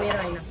हैन यो मेरो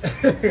हैन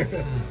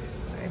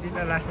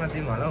एडिटर लास्टमा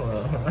तिमी होला हो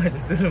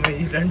सुरुमा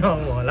एडिटर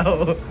नहुँ होला हो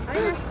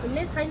हैन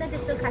हुने छैन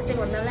त्यस्तो खासै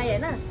भन्नलाई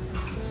हैन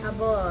अब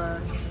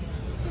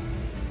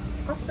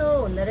कस्तो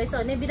हुँदो रहेछ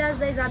भने विराज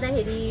दाइ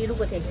जाँदाखेरि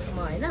रुको थिएँ म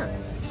हैन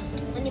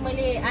अनि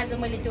आज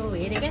मैले त्यो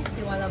हेरेँ क्या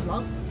त्यो वाला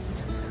भ्लग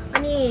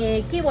अनि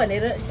के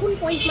भनेर कुन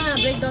पोइन्टमा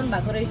ब्रेकडाउन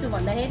भएको रहेछु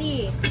भन्दाखेरि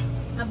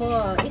अब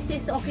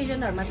यस्तो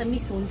ओकेजनहरूमा त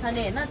मिस हुन्छ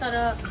नै हैन तर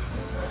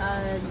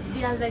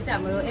विराज दाइ चाहिँ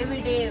हाम्रो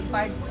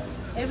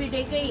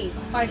एभ्रिडेकै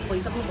पार्ट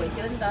भइसक्नु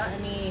भयो नि त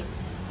अनि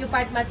त्यो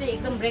पार्टमा चाहिँ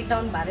एकदम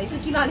ब्रेकडाउन भएको रहेछु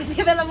किनभने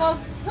त्यो बेला म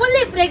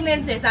फुल्ली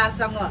प्रेग्नेन्ट थिएँ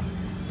साथसँग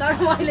तर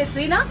मैले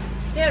छुइनँ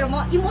त्यही भएर म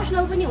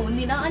इमोसनल पनि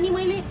हुँदिनँ अनि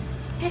मैले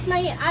त्यसमा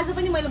आज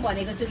पनि मैले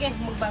भनेको छु क्या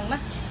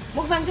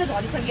मुखबाङ चाहिँ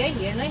झरिसक्यो है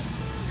हेर्नु है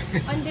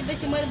अनि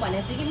त्यसपछि मैले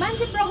भनेको छु कि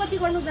मान्छे प्रगति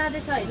गर्नु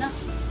जाँदैछ होइन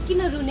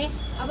किन रुने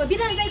अब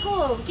विराज दाइको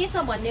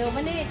केसमा भन्ने हो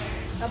भने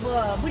अब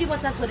बुढी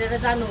बच्चा छोडेर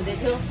जानु हुँदै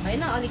थियो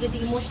होइन अलिकति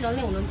इमोसनल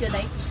नै हुनुहुन्थ्यो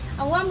दाइ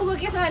अब वाम्बुको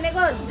केसमा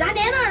भनेको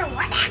जाने होइन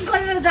वट्याक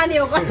गरेर जाने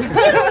हो कसरी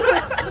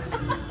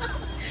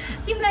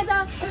तिमीलाई त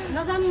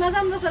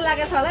नजाम जस्तो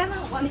लागेको छ होला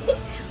अनि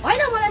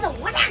होइन मलाई त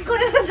वट्याक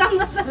गरेर जाम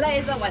जस्तो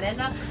लागेको छ भनेछ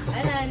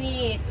होइन अनि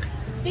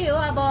त्यही हो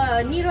अब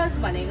निरज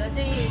भनेको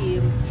चाहिँ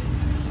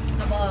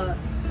अब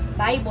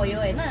भाइ भयो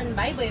होइन अनि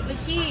भाइ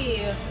भएपछि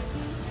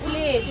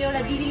उसले त्यो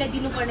एउटा दिदीलाई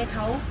दिनुपर्ने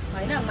ठाउँ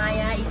होइन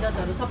माया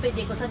इज्जतहरू सबै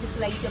दिएको छ त्यसको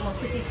लागि चाहिँ म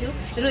खुसी छु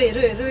रोए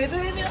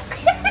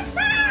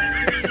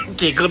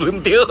के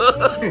गर्नुहुन्थ्यो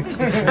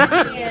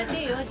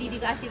त्यही हो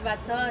दिदीको आशीर्वाद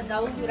छ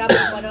जाऊ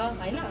राम्रो गर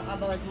होइन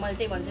अब मैले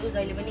त्यही भन्छु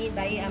जहिले पनि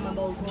दाइ आमा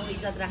बाउको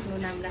इज्जत राख्नु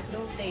नाम राख्नु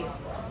त्यही हो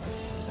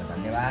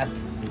धन्यवाद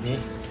दिदी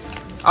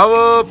अब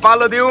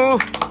पालो देऊ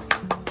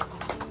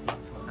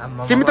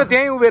तिमी त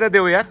त्यहीँ उभिएर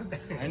देऊ यार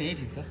हैन यही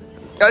ठीक छ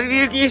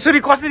यसरी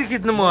कसरी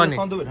खिच्नु म अनि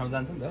सन्दो भेट्न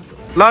जान्छ नि त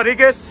ल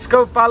रिकेशको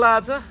पालो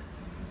आछ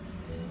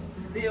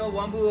त्यही हो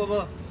वाम्बु अब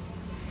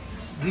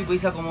 2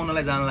 पैसा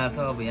कमाउनलाई जान लाग्छ।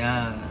 अब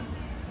यहाँ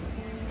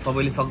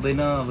सबैले सक्दैन,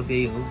 अब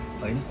त्यही हो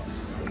होइन।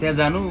 त्यहाँ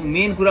जानु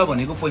मेन कुरा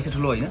भनेको पैसा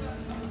ठुलो होइन।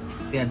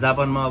 त्यहाँ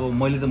जापानमा अब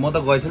म त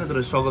गएको छैन,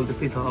 तर स्ट्रगल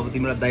त्यस्तै छ। अब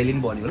तिम्रो दाइले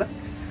पनि भन्यो होला,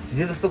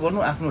 जे जस्तो गर्नु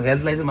आफ्नो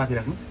हेल्थलाई चाहिँ माथि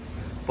राख्नु।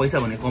 पैसा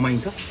भने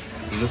कमाइन्छ,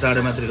 ढिलो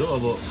चाँडो मात्रै हो।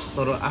 अब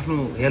तर आफ्नो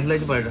हेल्थलाई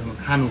चाहिँ बाहिर राख्नु,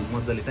 खानु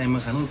मजाले, टाइममा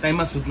खानु,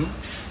 टाइममा सुत्नु।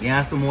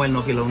 यहाँ जस्तो मोबाइल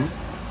नखेलाउनु।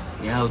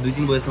 यहाँ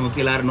 2-3 बजेसम्म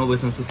केलाएर 9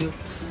 बजेसम्म सुत्यो,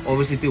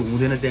 अभियसली त्यो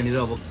हुँदैन त्यहाँनिर।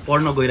 अब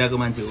पढ्न गइरहेको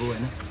मान्छे हो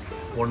होइन,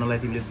 पढ्नलाई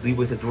तिमीले 2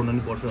 पैसा जोड्न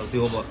नि पर्छ।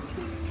 त्यो अब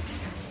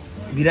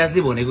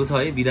विराजले भनेको छ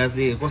है,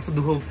 विराजले कस्तो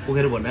दुःख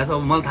पोखेर भनिरहेको छ।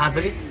 अब मलाई थाहा छ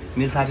कि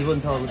मेरो साथी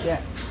पनि छ, अब त्यहाँ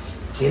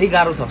धेरै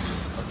गाह्रो छ।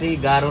 त्यही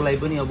गाह्रोलाई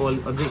पनि अब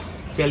अझै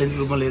च्यालेन्ज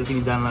रूपमा लिएर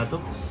तिमी जान लाग्छौ।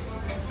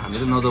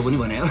 हामीले त नजाऊ पनि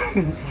भने हो,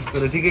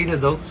 तर ठिकै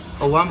छ जाऊ।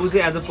 अब वाम्बु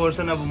चाहिँ एज अ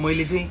पर्सन अब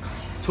मैले चाहिँ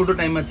छोटो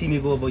टाइममा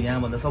चिनेको, अब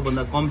यहाँभन्दा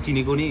सबभन्दा कम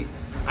चिनेको नि,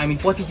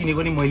 पछि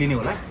चिनेको नि मैले नै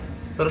होला।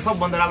 तर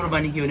सबभन्दा राम्रो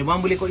बानी के भने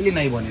वाम्बुले कहिले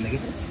नाइ भनेन कि।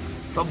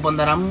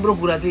 सबभन्दा राम्रो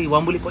कुरा चाहिँ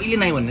वाम्बुले कहिले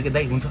नाइ भनेन कि,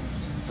 दाइ हुन्छ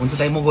हुन्छ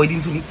दाइ म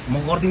गइदिन्छु नि, म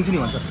गरिदिन्छु नि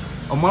भन्छ।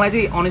 अब मलाई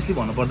चाहिँ अनेस्टली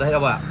भन्नुपर्दाखेरि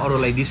अब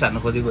अरूलाई डिस हार्न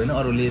खोजेको होइन,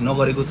 अरूले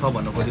नगरेको छ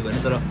भन्न खोजेको होइन,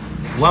 तर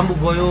वाम्बु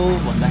गयो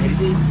भन्दाखेरि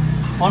चाहिँ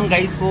फन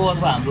गाइजको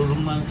अथवा हाम्रो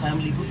रुममा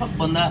फ्यामिलीको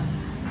सबभन्दा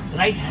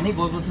राइट ह्यान्डै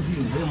गएको जस्तो फिल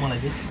हुन्छ मलाई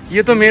चाहिँ।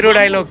 यो त मेरो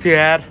डायलग थियो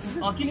यार।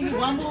 किनकि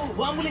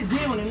वाम्बुले जे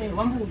भन्यो भने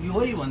वाम्बु यो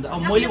है भन्दा,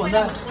 अब मैले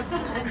भन्दा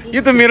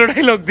यो त मेरो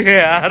डायलग थियो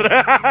यार।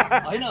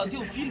 होइन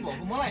त्यो फिल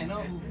भएको मलाई होइन,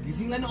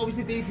 घिसिङलाई नै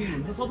अभियसली त्यही फिल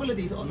हुन्छ, सबैले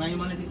त्यही छ।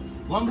 नाइमाले चाहिँ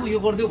वाम्बु यो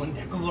गरिदियो भने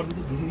ढ्याक्क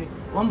गरिदिन्छ, घिसिङले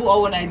वाम्बु आउ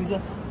भने आइदिन्छ,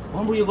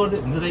 वाम्बु यो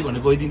गरिदियो हुन्छ दाइ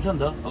भनेर गइदिन्छ नि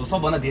त। अब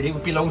सबभन्दा धेरै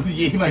पेलाउनु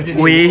यही मान्छे।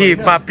 ओए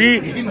पापी,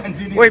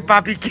 ओए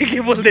पापी के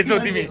बोल्दैछौ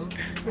तिमी?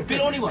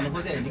 पेलाउने भन्नु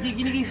खोजे होइन कि,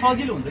 किनकि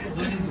सजिलो हुन्छ क्या,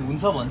 जसले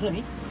हुन्छ भन्छ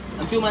नि।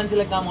 अनि त्यो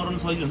मान्छेलाई काम गराउनु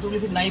सजिलो हुन्छ, उसले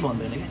फेरि नाइ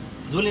भन्दैन क्या।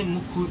 जसले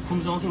मुख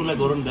खुम्चाउँछ उसलाई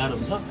गराउनु गाह्रो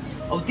हुन्छ।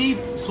 अब त्यही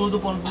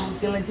सोझोपनको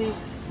त्यसलाई चाहिँ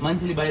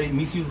मान्छेले बाहिर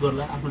मिसयुज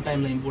गर्दा आफ्नो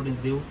टाइमलाई इम्पोर्टेन्स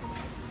देऊ।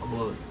 अब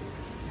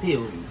त्यही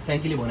हो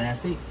स्याङ्कीले भने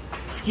जस्तै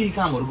स्किल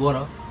कामहरू गर,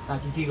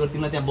 ताकि के गर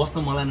तिमीलाई त्यहाँ बस्न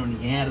मलाई भने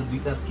यहाँ आएर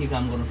 2-4 के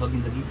काम गर्न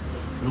सकिन्छ कि,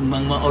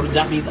 रुङमाङमा अरू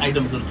जापानिज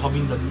आइटम्सहरू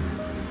थपिन्छ कि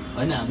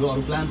होइन। हाम्रो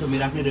अरू प्लान छ,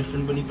 मेरो आफ्नै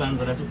रेस्टुरेन्ट पनि प्लान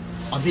गरेको छु,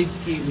 अझै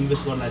के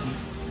इन्भेस्ट गर्ला कि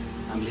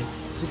हामीले।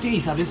 सो त्यही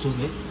हिसाबले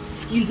सोच्ने,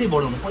 स्किल चाहिँ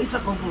बढाउनु। पैसा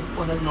कमको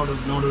पछाडि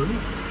नडराउने,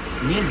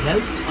 मेन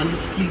हेल्थ अनि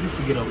स्किल चाहिँ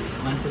सिकेर आउने।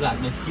 मान्छेको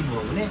हातमा स्किल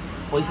भयो भने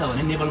पैसा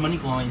भने नेपालमा नि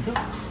कमाइन्छ,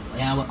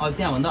 यहाँ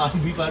त्यहाँभन्दा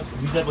अलिक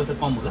 2-4 पैसा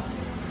कम होला,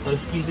 तर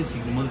स्किल चाहिँ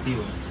सिक्नु। म त त्यही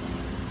भन्छु,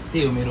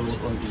 त्यही हो मेरो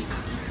अन्तिम।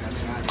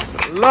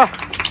 ल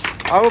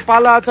अब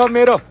पाला छ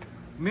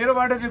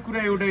मेरोबाट चाहिँ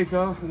कुरा एउटै छ।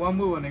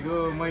 वाम्बु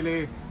भनेको मैले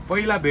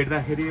पहिला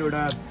भेट्दाखेरि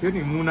एउटा थियो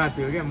नि, मुना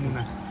थियो क्या।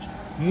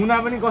 मुना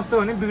पनि कस्तो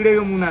भने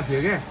बिग्रेको मुना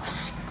थियो क्या।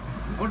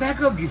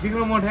 ठ्याक्क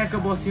घिसिङमा म ठ्याक्क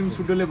बस्यौँ,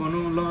 सुटोले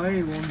भनौँ ल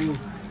है वाम्बु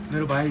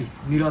मेरो भाइ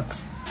निरज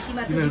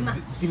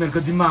तिमीहरूको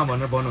जिम्मा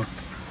भनेर भनौँ।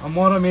 म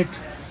र मेट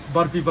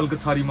बर पिपलको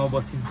छरी म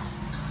बस्यौँ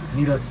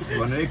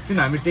निरज भनेर। एकछिन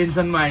हामी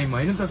टेन्सनमा आयौँ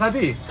होइन त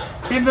साथी,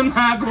 टेन्सनमा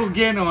आएको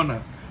के नभन।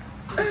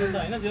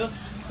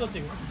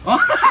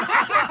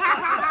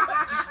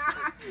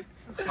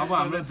 अब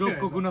हाम्रो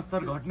जोकको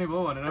गुणस्तर घट्ने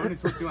भयो भनेर पनि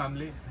सोच्यौँ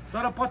हामीले।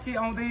 तर पछि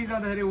आउँदै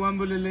जाँदाखेरि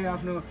वाम्बुले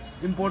आफ्नो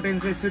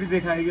इम्पोर्टेन्स यसरी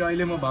देखायो कि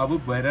अहिले म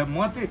भावुक भएर,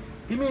 म चाहिँ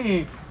तिमी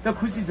त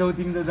खुसी छौ,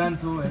 तिमी त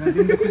जान्छौ होइन,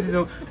 तिमी त खुसी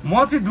छौ,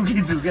 म चाहिँ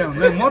दुःखी छु क्या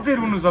हुन्छ। म चाहिँ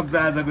रुनु सक्छु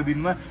आजको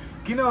दिनमा,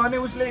 किनभने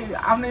उसले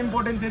आफ्नो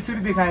इम्पोर्टेन्स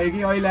यसरी देखायो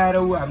कि अहिले आएर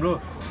ऊ हाम्रो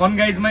फन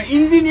गाइजमा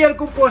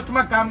इन्जिनियरको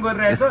पोस्टमा काम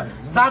गरिरहेछ,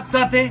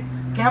 साथसाथै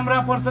क्यामेरा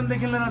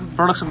पर्सनदेखि लिएर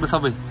प्रोडक्सनको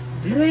सबै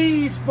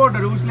धेरै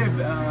स्पटहरू उसले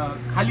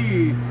खालि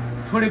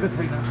छोडेको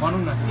छैन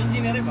भनौँ न।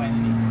 इन्जिनियरै भएन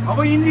नि, अब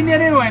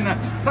इन्जिनियरै भएन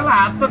साला,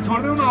 हात त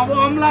छोड्देऊ न। अब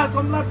अम्ला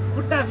सम्ला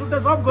खुट्टा सुट्टा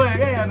सब गयो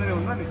क्या यहाँनिर,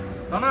 हुन्छ नि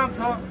तनाव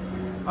छ।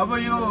 अब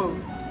यो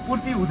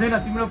पूर्ति हुँदैन,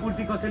 तिम्रो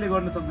पूर्ति कसैले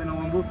गर्न सक्दैन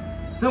वाम्बु।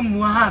 तुम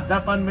वहाँ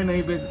जापान में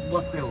नहीं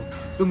बसते हो,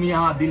 तुम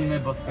यहाँ दिल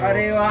में बसते हो।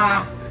 अरे वाह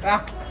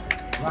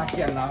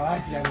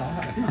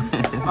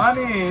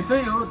अनि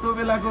त्यही हो, त्यो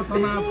बेलाको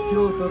तनाव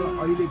थियो। तर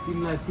अहिले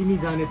तिमी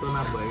जाने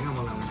तनाव भयो क्या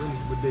मलाई, हुन्छ नि,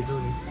 बुझ्दैछौ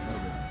नि।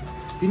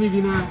 तिमी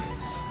बिना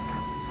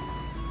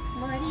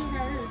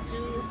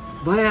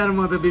भयो यार,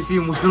 म त बेसी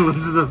इमोसनल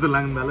हुन्छु जस्तो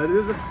लाग्नु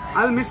थाल्यो।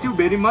 I will miss you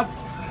very much.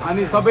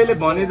 अनि सबैले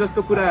भने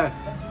जस्तो कुरा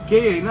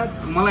केही होइन,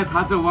 मलाई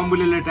थाहा छ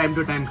वाम्बुले टाइम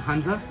टु टाइम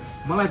खान्छ,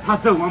 मलाई थाहा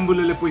छ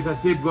वाम्बुले पैसा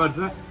सेभ गर्छ,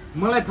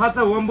 मलाई थाहा छ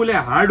वाम्बुले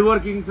हार्ड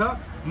वर्किङ छ,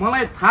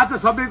 मलाई थाहा छ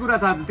सबै कुरा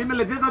थाहा छ।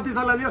 तिमीले जे जति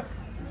सल्लाह दियो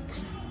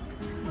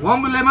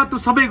वाम्बुलेमा त्यो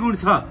सबै गुण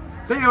छ,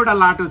 त्यही एउटा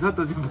लाटो छ,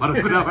 त्यो चाहिँ भर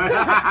कुरा भयो।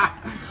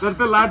 तर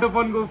त्यो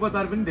लाटोपनको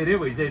उपचार पनि धेरै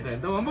भइसकेको छ नि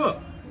त वाम्बु।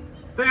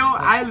 त्यही हो,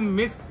 I will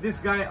miss this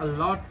guy a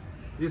lot.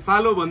 यो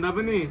सालो भन्दा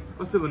पनि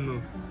कस्तो भन्नु,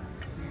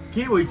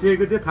 के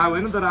भइसकेको थियो थाहा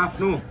भएन, तर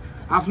आफ्नो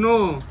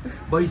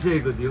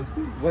भइसकेको थियो।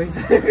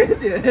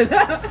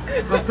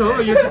 कस्तो हो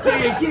यो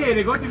चाहिँ, के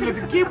हेरेको तिमीले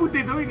चाहिँ, के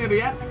बुझ्दैछौ यिनीहरू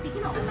यार?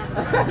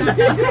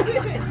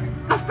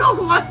 कस्तो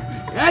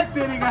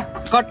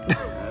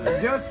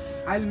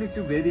just I will miss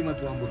you very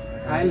much वाम्बु।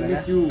 I will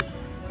miss you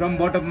from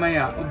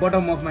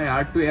bottom of my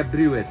heart to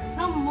everywhere.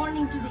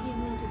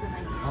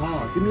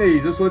 तिमीले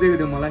हिजो सोधेको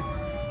थियो मलाई,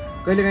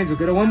 कहिले काहीँ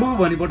झुकेर वाम्बु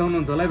भनी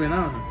पठाउनुहुन्छ होला भएन?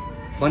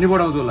 भनी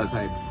पठाउँछु होला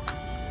सायद,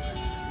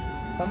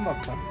 सम्भव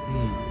छ।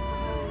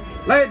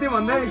 ल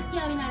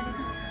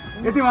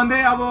यति भन्दै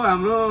अब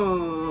हाम्रो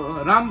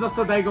राम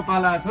जस्तो दाइको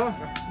पाला छ।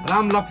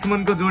 राम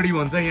लक्ष्मणको जोडी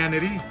भन्छ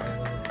यहाँनेरि।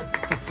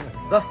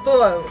 जस्तो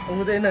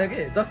हुँदैन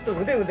के जस्तो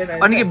हुँदै हुँदैन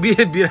अनि के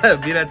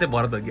बिरा चाहिँ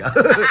भरत हो क्या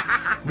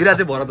बिरा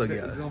चाहिँ भरत हो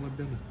क्या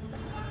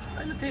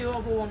होइन त्यही हो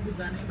अब वम्बु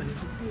जाने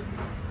भनेपछि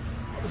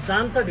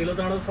जान्छ ढिलो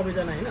चाँडो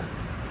सबैजना होइन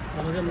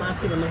अब चाहिँ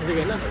माथि भन्नु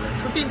खोजेको होइन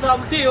छुट्टिन्छ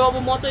अब त्यही हो अब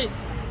म चाहिँ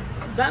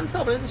जान्छ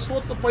भने चाहिँ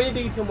सोच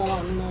पहिल्यैदेखि थियो ममा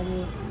भन्नु अब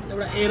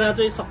एउटा एरा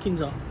चाहिँ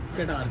सकिन्छ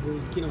केटाहरूको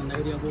किन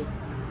भन्दाखेरि अब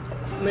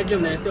मेटले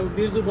भने जस्तै अब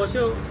बिर्जु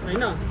बस्यो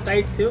होइन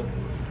टाइट थियो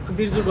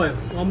बिर्जु गयो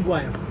वम्बु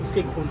आयो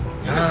उसकै खुन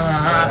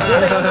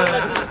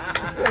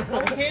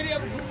अब फेरि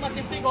अब ग्रुपमा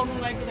त्यस्तै गर्नु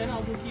लागेको छैन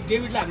अब कि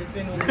डेभिडलाई हामीले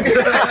ट्रेन गर्नु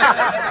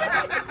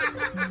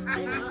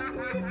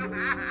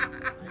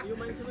यो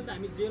मान्छेले त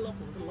हामी जेल अफ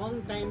हुनु लङ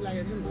टाइम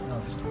लागेको थियो नि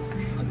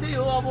त त्यही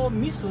हो अब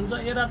मिस हुन्छ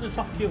एरा चाहिँ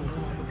सक्यो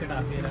अब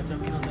केटाहरूको एरा चाहिँ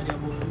किन भन्दाखेरि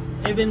अब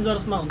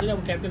एभेन्जर्समा हुन्छ नि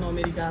अब क्याप्टेन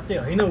अमेरिका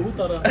चाहिँ होइन ऊ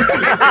तर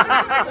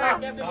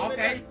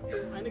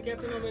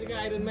क्याप्टेन अमेरिका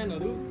आइरन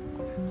म्यानहरू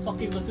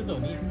सकिएको जस्तै त हो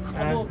नि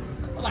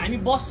अब हामी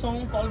बस्छौँ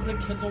कल ब्रेक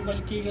खेल्छौँ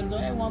कहिले के खेल्छौँ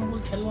वम्बु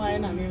खेल्नु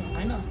आएन हामी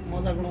होइन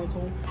मजा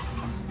उडाउँछौँ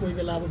कोही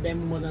बेला अब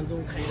ड्याममा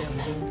जान्छौँ खाइरहेको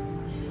हुन्छौँ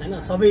होइन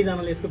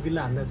सबैजनाले यसको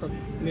बिल्ला हान्दैछ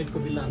मेटको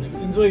बिल्ला हान्दै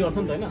इन्जोय गर्छ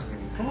नि त होइन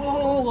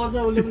हो गर्छ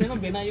उसले पनि होइन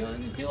भेनायो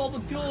त्यो अब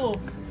त्यो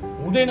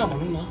हुँदैन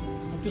भनौँ न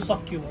त्यो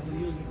सकियो अब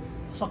यो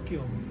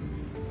सकियो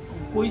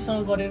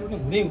कोहीसँग गरेर पनि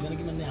हुँदैन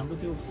किनभने हाम्रो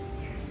त्यो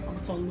अब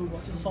चन्दु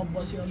बस्यो सब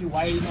बस्यो अलिक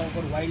वाइल्डमा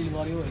ओभर वाइल्ड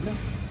गऱ्यो होइन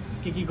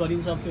के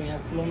गरिन्छ त्यो यहाँ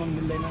खुलाउन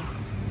मिल्दैन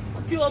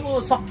त्यो अब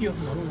सकियो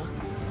भनौँ न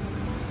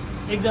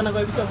एकजना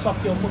गएपछि अब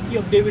सकियो म के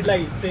अब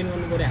डेभिडलाई ट्रेन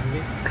गर्नु पऱ्यो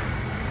हामीले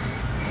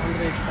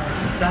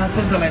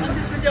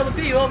त्यसपछि अब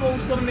त्यही हो अब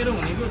उसको मेरो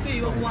भनेको त्यही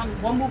हो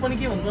वम्बु पनि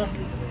के हुन्छ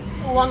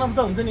वान अफ द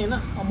हुन्छ नि होइन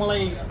अब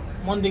मलाई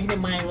मनदेखि नै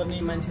माया गर्ने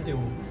मान्छे चाहिँ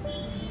हो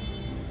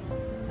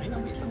होइन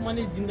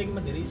मैले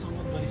जिन्दगीमा धेरै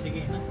सङ्गत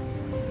गरिसकेँ होइन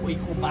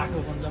कोहीको बाटो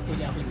भन्छ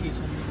कोहीले आफूले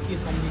के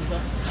सम्झिन्छ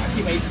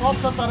साथीभाइ सब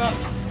छ तर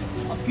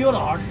प्योर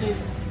हार्ट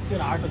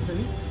हुन्छ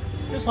नि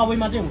त्यो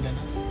सबैमा चाहिँ हुँदैन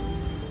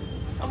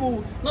अब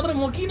नत्र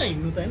म किन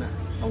हिँड्नु त होइन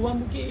अब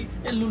वम्बु के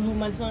लुलु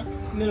मान्छे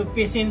मेरो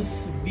पेसेन्स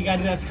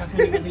बिगारिरहेको छ खासमा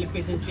मान्छेले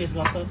पेसेन्स टेस्ट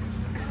गर्छ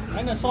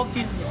होइन सब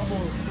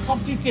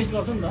चिज टेस्ट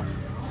गर्छ नि त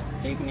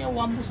त्यही पनि अब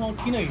वम्बुसँग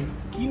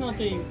किन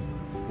चाहिँ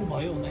ऊ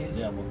भयो भन्दाखेरि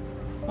चाहिँ अब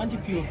मान्छे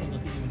प्योर छ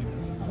जति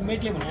अब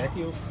मेटले भने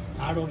जस्तै हो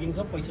हार्ड वर्किङ छ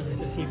पैसा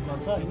सैसा सेभ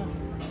गर्छ होइन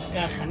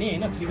कहाँ खाने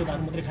होइन फ्रीको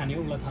दारू मात्रै खाने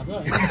हो उसलाई थाहा छ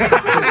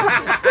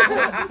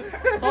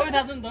सबै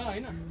थाहा छ नि त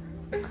होइन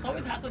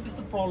सबै थाहा छ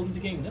त्यस्तो प्रब्लम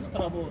चाहिँ केही हुँदैन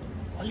तर अब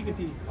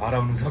अलिकति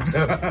हराउनु सक्छ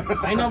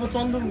होइन अब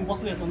चन्दु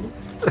बस्दै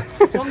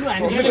चन्दु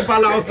हामी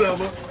पाला आउँछ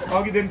अब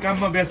अघिदेखि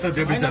काममा व्यस्त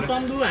थियो होइन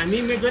चन्दु हामी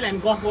मेटले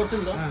हामी गफ गर्छौँ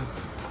नि त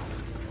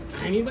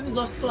हामी पनि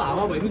जस्तो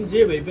हावा भए पनि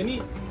जे भए पनि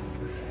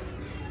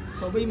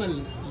सबैमा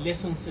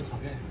लेसन्स चाहिँ छ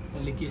क्या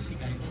कसले के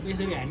सिकायो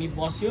यसरी हामी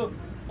बस्यो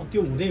अब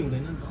त्यो हुँदैन नि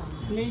त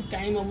कुनै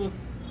टाइम अब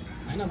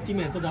होइन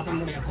तिमीहरू त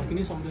जापानबाट यहाँ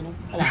फर्किनै सक्दैनौ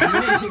अब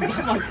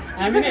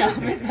हामी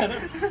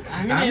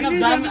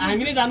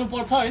नै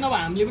जानुपर्छ होइन अब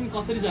हामीले पनि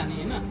कसरी जाने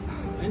होइन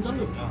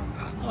चन्दु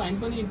अब हामी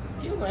पनि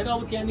के भएर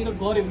अब त्यहाँनिर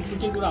गऱ्यो भने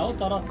छुट्टै कुरा हो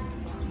तर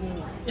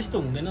यस्तो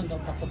हुँदैन नि त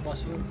टक्क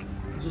बस्यो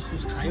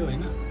जुस खायो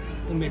होइन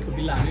मेटको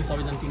बिल्ला हाल्यो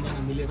सबैजना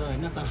तिनजना मिलेर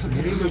होइन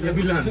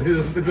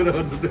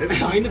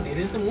होइन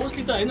धेरै जस्तो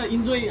मोस्टली त होइन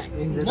इन्जोय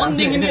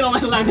मनदेखि नै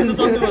रमाइलो लाग्दैन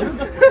चन्दु भन्नु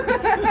त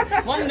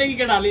मनदेखि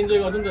केटाहरूले इन्जोय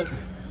गर्छ नि त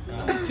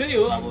त्यही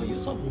हो अब यो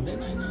सब हुँदैन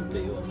होइन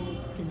त्यही हो अब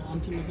किन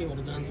अन्तिममा के भएर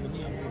जान्छ भने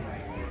अब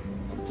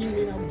 3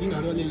 दिन अब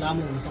दिनहरू अलि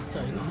लामो हुनसक्छ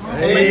होइन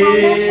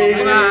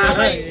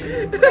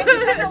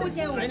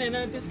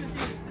त्यसपछि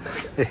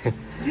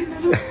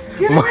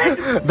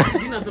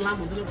दिनहरू त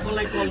लामो हुन्छ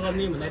कसलाई कल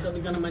गर्ने भन्दा त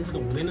एकजना मान्छे त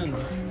हुँदैन नि त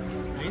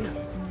होइन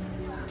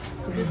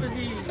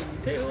त्यसपछि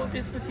त्यही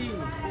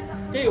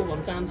हो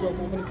भन्न चाहन्छु अब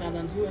म पनि कहाँ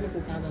जान्छु होइन को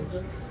कहाँ जान्छ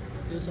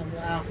त्यो सब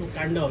आफ्नो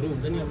काण्डहरू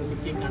हुन्छ नि अब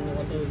के काण्ड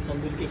गर्छ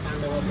चन्दुले के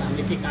काण्ड गर्छ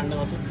हामीले के काण्ड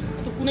गर्छ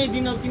त कुनै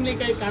दिन अब तिमीले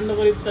कहीँ काण्ड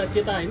गर्यो त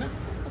त्यता होइन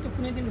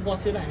कुनै दिन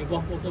बसेर हामी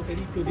गफ गर्छौँ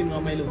फेरि त्यो दिन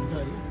रमाइलो हुन्छ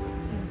अरे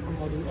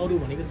अरू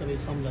भनेको सबै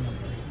सम्झना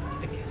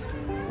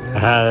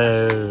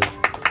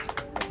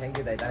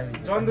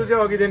चन्दु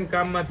चाहिँ अघिदेखि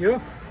काममा थियो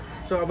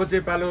सो अब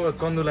चाहिँ पालो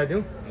चन्दुलाई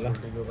थियौँ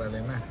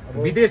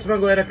विदेशमा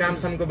गएर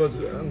कामसामको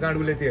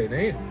गाडुले थियो होइन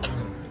है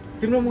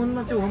तिम्रो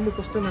मनमा चाहिँ वम्बु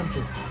कस्तो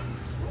मान्छे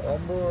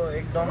वम्बु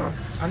एकदम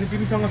अनि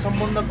तिमीसँग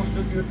सम्बन्ध कस्तो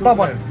थियो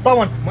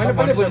मैले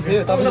पनि बोल्छु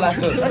तपाईले लास्ट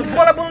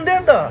मलाई बोल्नु दियो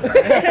नि त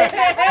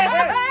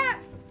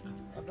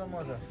अचम्म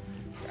छ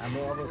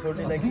हाम्रो अब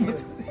सोल्टीलाई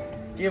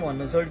के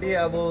भन्नु सोल्टी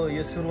अब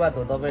यो सुरुवात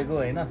हो तपाईँको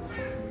होइन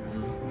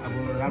अब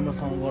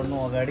राम्रोसँग गर्नु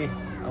अगाडि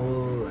अब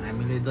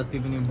हामीले जति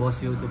पनि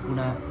बस्यो त्यो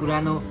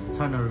पुरानो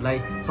क्षणहरूलाई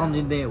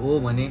सम्झिँदै हो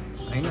भने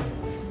होइन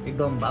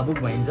एकदम भावुक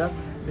भइन्छ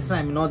त्यसमा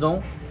हामी नजाउँ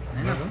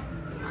होइन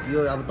यो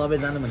अब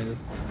तपाईँ जानु भनेको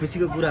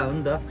खुसीको कुरा हो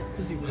नि त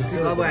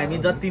अब हामी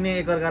जति नै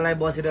एकअर्कालाई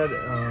बसेर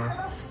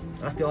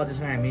अस्ति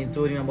अझैसँग हामी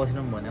चोरीमा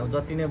बसेनौँ भने अब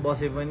जति नै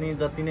बसे पनि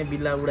जति नै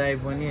बिल्ला उडाए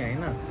पनि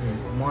होइन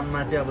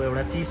मनमा चाहिँ अब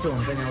एउटा चिसो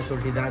हुन्छ नि अब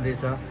सोल्टी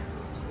जाँदैछ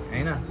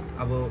होइन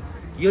अब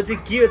यो चाहिँ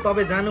के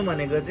तपाईँ जानु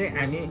भनेको चाहिँ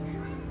हामी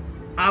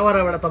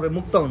आवाराबाट तपाईँ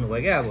मुक्त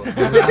हुनुभयो क्या अब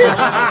तपाईँ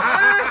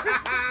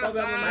अब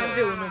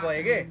मान्छे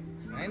हुनुभयो कि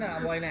होइन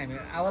अब अहिले हामी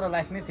आवारा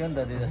लाइफ नै थियो नि त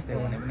त्यो जस्तै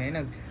भने पनि होइन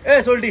ए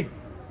सोल्टी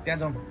त्यहाँ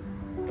जाउँ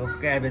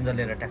ढोक्कै एभेन्जर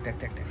लिएर ट्याक ट्याक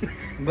ट्याक ट्याक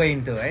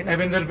गइन्थ्यो होइन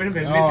एभेन्जर पनि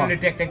लिटरली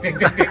ट्याक ट्याक ट्याक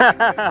ट्याक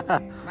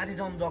माथि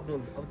जाउँ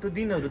जगडोल अब त्यो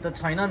दिनहरू त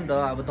छैन नि त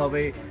अब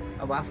तपाईँ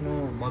अब आफ्नो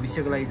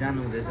भविष्यको लागि जानु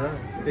हुँदैछ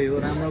त्यही हो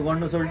राम्रो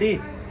गर्नु सोल्टी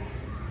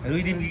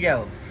रुइदिउँ कि क्या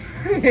हो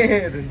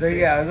हुन्छ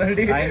कि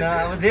सोल्टी होइन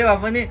अब जे भए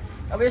पनि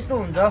अब यस्तो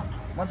हुन्छ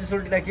म चाहिँ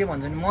सोल्टीलाई के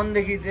भन्छु भने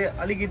मनदेखि चाहिँ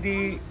अलिकति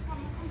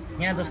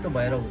यहाँ जस्तो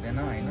भएर हुँदैन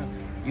होइन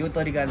यो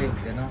तरिकाले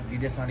हुँदैन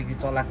विदेशमा अलिकति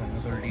चलाक हुनु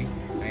सोल्टी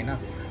होइन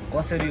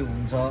कसरी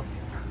हुन्छ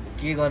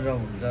के गरेर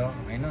हुन्छ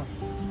होइन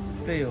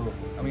त्यही हो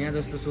अब यहाँ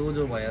जस्तो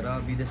सोझो भएर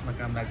विदेशमा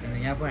काम लाग्दैन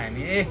यहाँ पो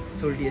हामी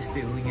सोल्टी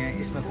यस्तै हो यहाँ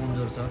यसमा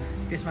कमजोर छ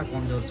त्यसमा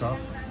कमजोर छ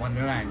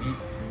भनेर हामी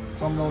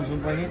सम्झाउँछौँ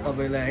पनि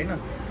तपाईँलाई होइन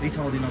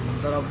रिसाउँदिनँ पनि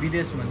तर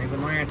विदेश भनेको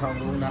नयाँ ठाउँ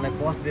हो उनीहरूलाई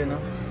पस्दैन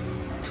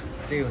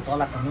त्यही हो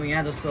चलाक हुनु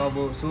यहाँ जस्तो अब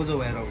सोझो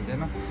भएर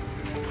हुँदैन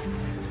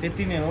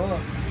त्यति नै हो ल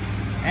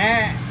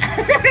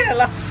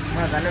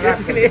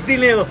यति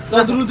नै हो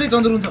चन्द्रुन चाहिँ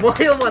चन्द्रुन छ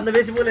भयो भन्दा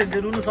बेसी बोल्यो भने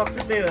चाहिँ रुनु सक्छ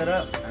त्यही भएर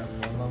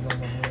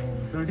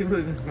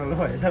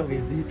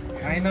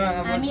होइन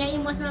अब हामी यहाँ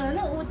इमोसनल होइन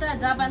उता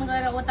जापान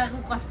गएर उताको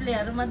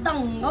कस्प्लेहरूमा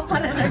दङ्ग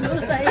परेर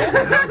डुल्छ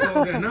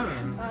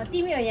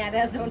तिमी हो यहाँ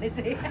जाने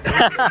चाहिँ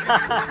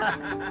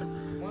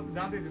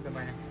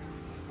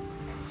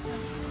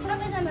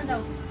सबैजना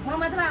जाऊ म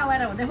मात्र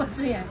आएर हुँदै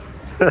बस्छु यहाँ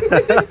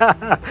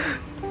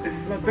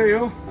ल त्यही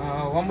हो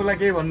वम्बुलाई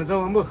केही भन्नु छ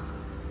वम्बु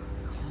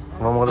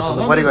मोमो त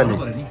सुन्नु परेको नि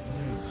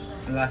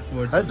लास्ट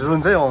वर्ड है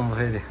रुन्छ है वम्बु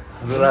फेरि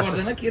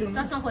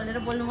चस्मा खोलेर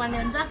बोल्नु पर्ने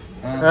हुन्छ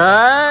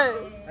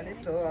अनि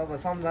यस्तो हो अब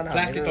सम्झना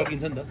प्लास्टिक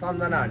टकिन्छ नि त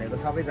सम्झना भनेको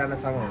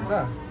सबैजनासँग हुन्छ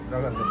तर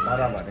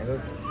भनेको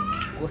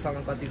कोसँग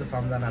कतिको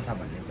सम्झना छ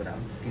भन्ने कुरा हो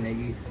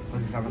किनकि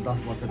कसैसँग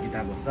 10 वर्ष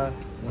किताब हुन्छ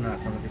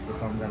उनीहरूसँग त्यस्तो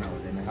सम्झना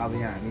हुँदैन अब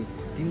यहाँ हामी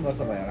 3 वर्ष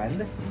भयो होला नि त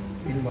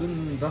जुन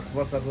 10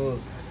 वर्षको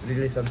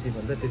रिलेसनसिप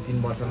हुन्छ त्यो 3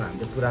 वर्षमा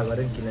हामीले पुरा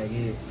गऱ्यौँ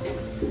किनकि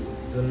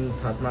जुन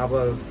छतमा अब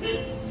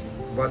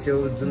बस्यो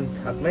जुन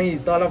छतमै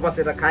तल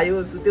बसेर खायो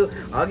सुत्यो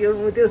हग्यो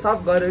त्यो सब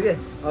गऱ्यो क्या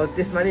अब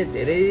त्यसमा नि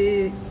धेरै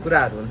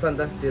कुराहरू हुन्छ नि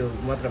त त्यो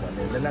मात्र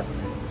भन्ने हुँदैन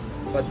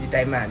कति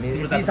टाइममा हामी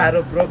यति साह्रो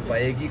ब्रोक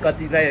भयो कि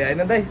कतिलाई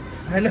होइन दाइ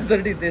होइन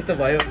सोल्टी त्यस्तो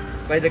भयो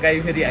कहिले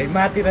काहीँ फेरि हामी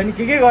मातिर नि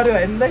के गर्यो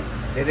होइन दाइ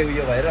धेरै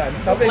उयो भएर हामी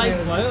सबै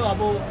भयो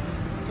अब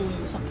त्यो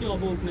सक्यो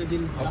अब कुनै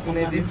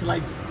दिन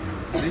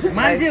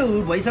मान्छे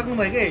भइसक्नु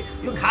भयो कि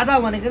यो खादा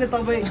भनेको नि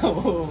तपाईँ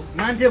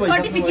मान्छे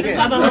भइसक्नु भयो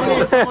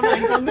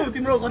कि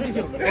तिम्रो कति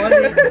थियो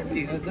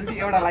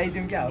एउटा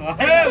लगाइदिउँ क्या हो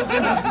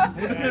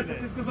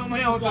त्यसको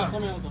समय आउँछ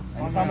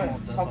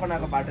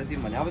सपनाको बाटो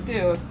दिउँ भने अब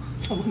त्यही हो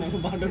सपनाको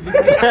बाटो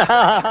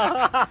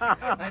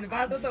होइन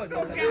बाटो त हो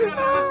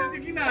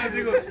किन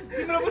हाँसेको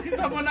तिम्रो पनि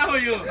सपना हो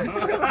यो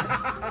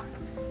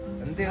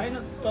होइन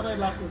तर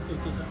लास्ट त्यो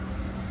के छ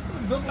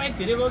जोक लाइक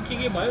धेरै भयो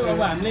के भयो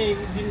अब हामीले एक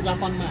दिन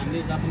जापानमा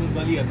हामीले जापानी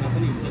गलीहरूमा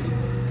पनि हुन्छ नि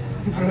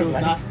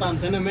रास्ता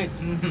हुन्छ नि मेट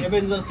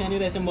एभेन्जर्स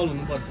त्यहाँनिर एसेम्बल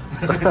हुनुपर्छ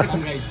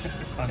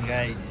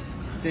गाइज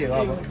त्यही हो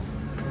अब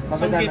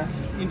सबैजना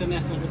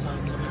इन्टरनेसनलको छ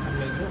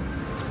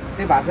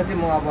त्यही भएको चाहिँ म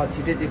अब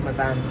छिटै देख्न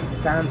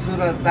चाहन्छु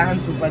र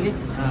चाहन्छु पनि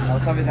अब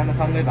सबैजना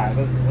सँगै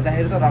भएको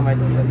हुँदाखेरि त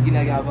रमाइलो हुन्छ नि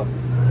किनकि अब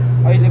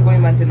अहिले कोही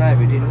मान्छे नयाँ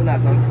भेटिनु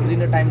उनीहरूसँग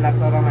खुलिनु टाइम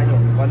लाग्छ रमाइलो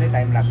हुनुपर्ने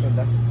टाइम लाग्छ नि त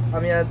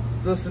अब यहाँ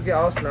जोसुकै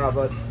आओस् न अब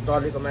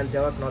चलेको मान्छे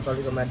आओस्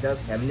नचलेको मान्छे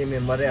आओस् फ्यामिली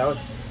मेम्बरै आओस्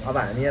अब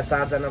हामी यहाँ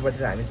 4 जना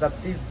बसेर हामी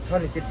जति छ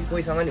नि त्यति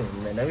कोहीसँग नि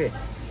हुँदैन कि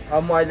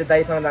अब म अहिले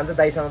दाइसँग जान्छु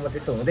दाइसँग म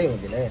त्यस्तो हुँदै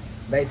हुँदिनँ है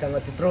दाइसँग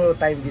त्यत्रो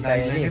टाइम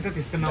बिताएँ नि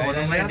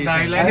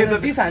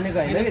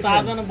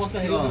चारजना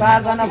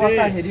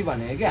बस्दाखेरि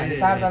भनेको कि हामी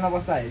 4 जना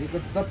बस्दाखेरिको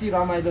जति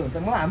रमाइलो हुन्छ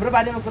म हाम्रो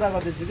बारेमा कुरा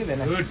गर्दैछु कि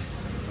भेना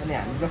अनि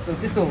हामी जस्तो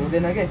त्यस्तो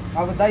हुँदैन कि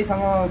अब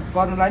दाइसँग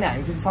गर्नुलाई नि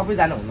हामी फेरि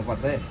सबैजना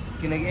हुनुपर्छ है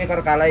किनकि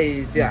एकअर्कालाई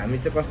त्यो हामी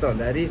चाहिँ कस्तो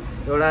भन्दाखेरि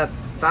एउटा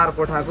 4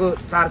 कोठाको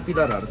 4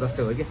 पिलरहरू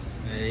जस्तो हो कि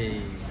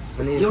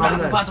अनि 4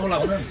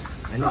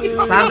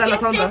 जना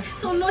छ नि त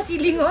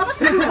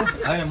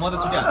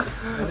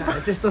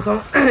त्यस्तो छ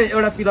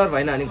एउटा पिलर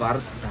भएन भने घर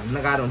झान्न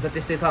गाह्रो हुन्छ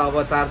त्यस्तै छ अब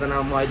 4 जना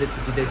म अहिले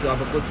छुट्टिँदैछु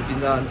अब को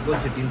छुट्टिन्छ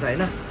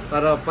होइन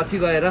तर पछि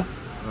गएर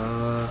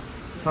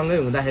सँगै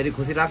हुँदाखेरि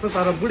खुसी लाग्छ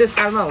तर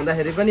बुढेसकालमा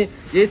हुँदाखेरि पनि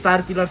यही 4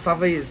 पिलर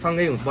सबै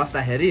सँगै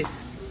बस्दाखेरि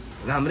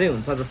राम्रै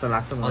हुन्छ जस्तो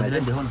लाग्छ मलाई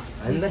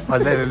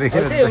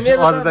विशेष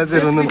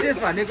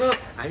भनेको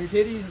हामी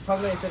फेरि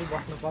सँगै यसरी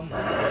बस्नु पाऊँ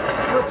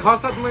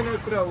 6-7 महिनाको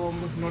कुरा हो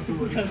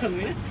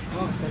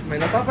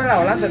तपाईँलाई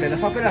होला नि त भेना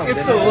सबैलाई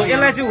यस्तो हो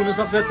यसलाई चाहिँ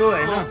हुनसक्छ त्यो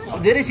होइन अब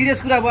धेरै सिरियस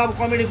कुरा भयो अब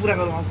कमेडी कुरा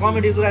गरौँ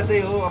कमेडी कुरा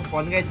त्यही हो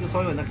फन गाइजको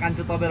सबैभन्दा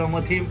कान्छो तपाईँ र म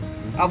थियौँ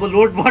अब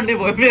लोड बढ्ने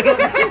भयो मेरो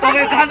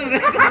तपाईँ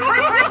जानुहुँदैछ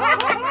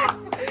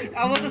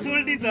अब त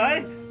सोल्टी छ है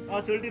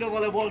सोल्टी र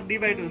मलाई वर्क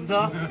डिभाइड हुन्छ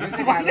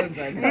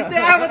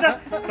अब त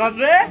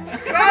चन्द्रे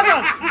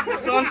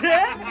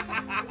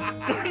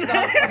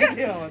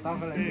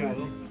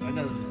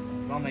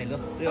रमाइलो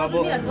अब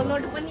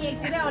लोड पनि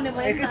एकतिरै आउने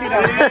भयो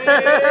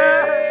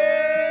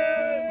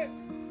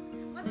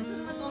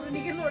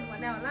लोड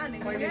भने होला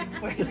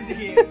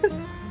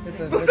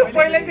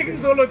पहिल्यैदेखि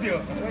सोलो थियो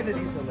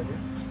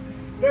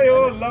त्यही हो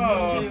ल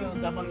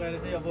जापान गएर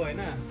चाहिँ अब होइन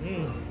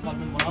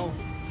गर्लफ्रेन्ड बनाऊ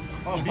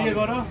बिहे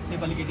गर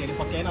नेपाली केटीहरू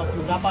पक्कै होइन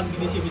जापान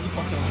विदेशीपछि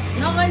पक्कै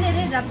नगर्ने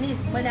रे जापानिज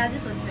मैले आजै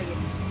सोचिसकेँ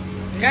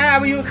कहाँ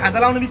अब यो खाता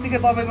लाउने बित्तिकै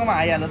तपाईँकोमा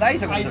आइहाल्यो त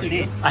यसले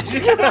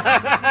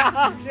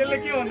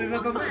के भन्दैछ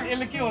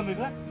यसले के भन्दैछ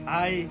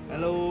हाई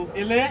हेलो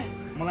यसले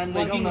मलाई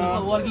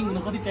वर्किङ हुन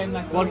कति टाइम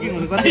लाग्छ वर्किङ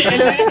हुनु कति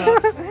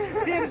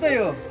सेम त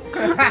यो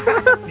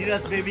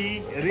निरज बेबी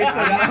रेस्ट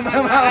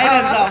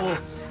आइरहन्छ अब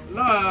ल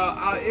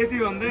यति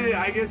भन्दै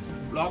आई गेस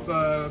भ्लग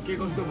के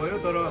कस्तो भयो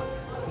तर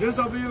जो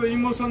सबै यो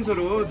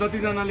इमोसन्सहरू हो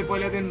जतिजनाले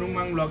पहिलादेखि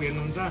रुङमाङ भ्लग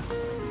हेर्नुहुन्छ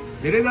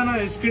धेरैजना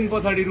स्क्रिन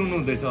पछाडि रुनु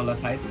हुँदैछ होला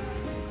सायद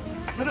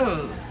तर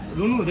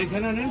रुनु हुँदै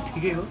छैन नि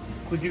ठिकै हो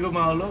खुसीको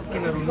माहौल हो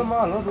किन रुनु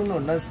माहौल हो रुनु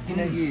हुन्न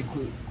किनकि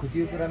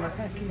खुसीको कुरामा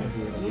कहाँ किन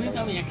रुनु त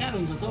अब यहाँ कहाँ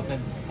रुन्छ त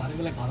घरै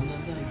बेला घर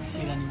जान्छ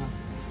सिरानीमा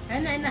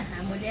होइन होइन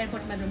हामीले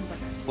एयरपोर्टमा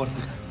रुनुपर्छ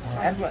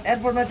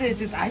एयरपोर्टमा चाहिँ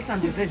त्यो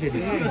आइतान्छ चाहिँ फेरि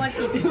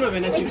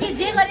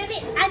जे गरे नि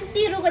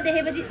आन्टी रुको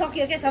देखेपछि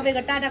सक्यो क्या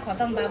सबैको टाटा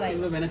खतम बाबा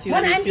मन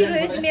आन्टी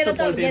रोएपछि मेरो त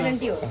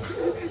ग्यारेन्टी हो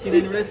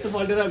सिरानीबाट यस्तो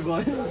पल्टेर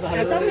गयो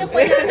सबसे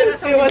पहिला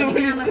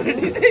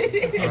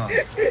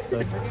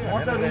म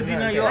त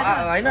रुदिनँ यो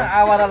होइन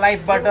आवारा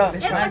लाइफबाट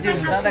मान्छे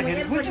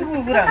जाँदाखेरि खुसीको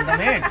कुरा हुन्छ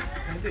मेट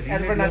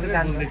एयरपोर्टमा चाहिँ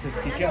चान्सेस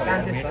छ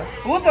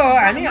हो त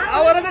हामी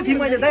आवारा त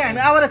थियौँ अहिले दाइ हामी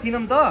आवारा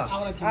थिएनौँ त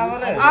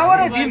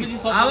आवारा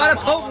थियौँ आवारा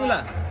छौ मुला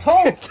छौ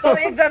तर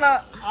एकजना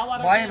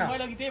भएन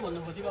मैले अघि त्यही भन्नु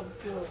खोजेको अब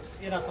त्यो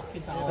एरा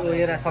सकिन्छ त्यो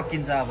एरा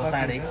सकिन्छ अब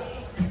चाँडै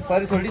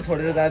सरी सोल्टी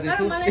छोडेर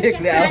जाँदैछु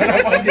एकले आएर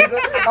पन्थीको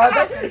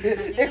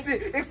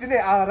एकछिनै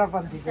आएर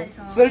पन्थीको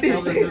सोल्टी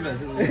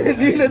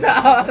दिनु त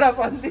आएर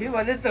पन्थी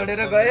भने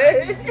छोडेर गए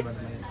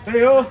त्यही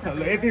हो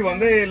यति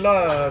भन्दै ल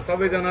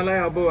सबैजनालाई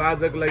अब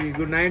आजको लागि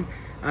गुड नाइट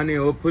अनि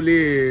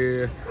होपफुली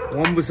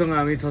वम्बुसँग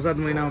हामी 6-7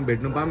 महिनामा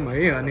भेट्नु पाऊँ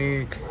है अनि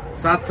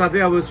साथसाथै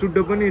अब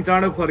सुड्डो पनि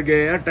चाँडो फर्क्यो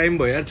यार टाइम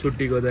भयो यार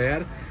छुट्टीको त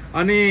यार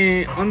अनि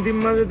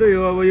अन्तिममा चाहिँ त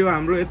यो अब यो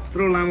हाम्रो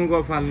यत्रो लामो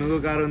गफ हाल्नुको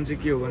कारण चाहिँ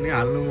के हो भने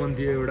हाल्नु मन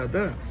थियो एउटा त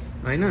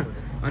होइन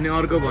अनि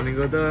अर्को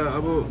भनेको त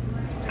अब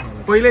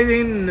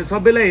पहिल्यैदेखि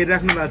सबैलाई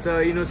हेरिराख्नु भएको छ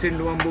इनोसेन्ट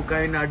वम्बु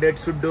काइन डेट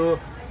सुड्डो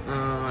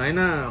होइन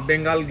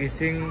बेङ्गाल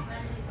घिसिङ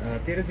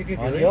तेरो चाहिँ के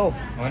थियो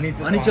हनी त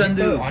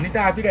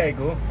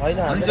आपिरहेको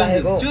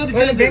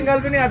बेङ्गाल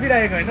पनि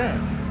आपिरहेको होइन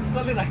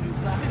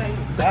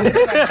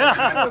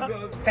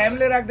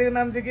फ्यामिलीले राखिदिएको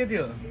नाम चाहिँ के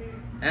थियो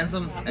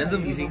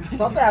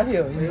सबै आफै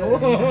हो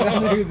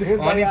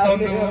अनि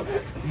चन्दु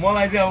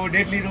मलाई चाहिँ अब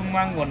डेडली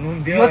रुङमाङ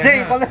भन्नुहुन्थ्यो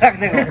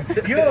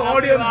यो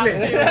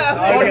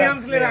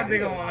अडियन्सले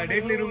राखिदिएको मलाई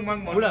डेडली रुङमाङ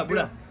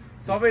भन्नु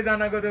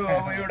सबैजनाको त्यो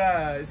अब एउटा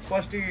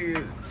स्पष्टी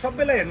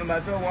सबैलाई हेर्नु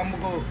भएको छ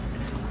वम्बुको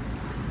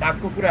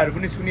भागको कुराहरू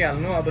पनि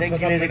सुनिहाल्नु अब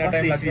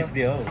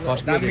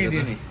दामी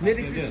दिने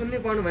मेरो स्पिच सुन्नै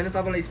पर्नु भएन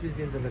तपाईँलाई स्पिच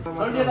दिन्छ अब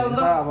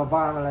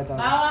बाबालाई त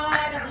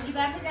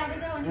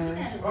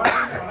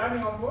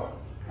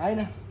होइन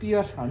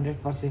प्योर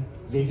 100%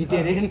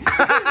 भेजिटेरियन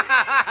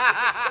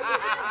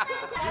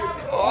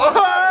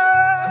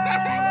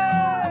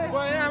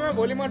आमा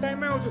भोलि म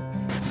टाइममै आउँछु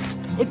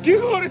के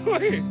गरेको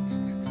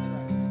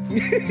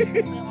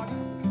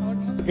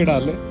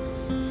केटाहरूले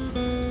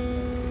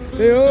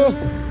त्यही हो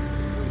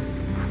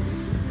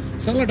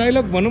सँग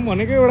डाइलग भनौँ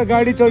भनेको एउटा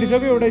गाडी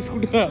चढिसक्यो एउटा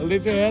स्कुटर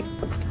हाल्दैछ यार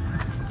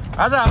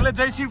आज हामीले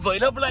जयश्री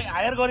भैरवलाई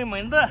हायर गऱ्यौँ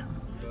होइन त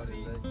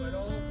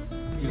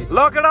ल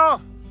केटा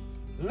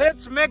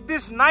let's make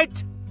this night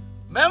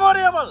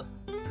memorable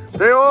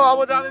त्यही हो अब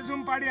जाँदैछौँ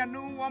पार्टी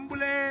हान्नु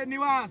वम्बुले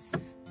निवास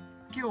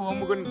के हो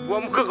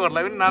वम्बुको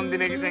घरलाई पनि नाम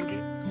दिने कि स्याङ्की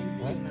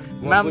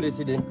नाम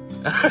रेसिडेन्ट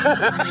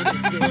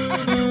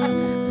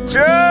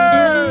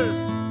चीयर्स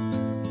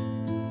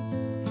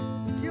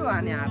के हो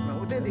हाने हातमा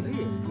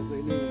उतैदेखि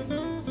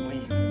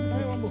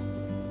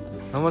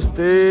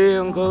नमस्ते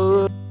अङ्कल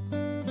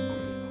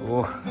हो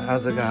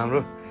आजको हाम्रो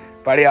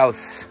पार्टी हाउस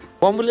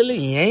वम्बुले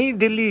यहीँ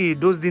डेली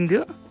डोज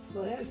दिन्थ्यो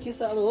के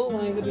साह्रो हो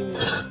उहाँको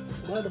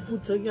मलाई त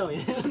पुग्छ क्या हो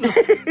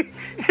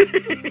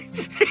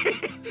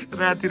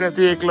राति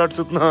राति एक लट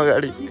सुत्नु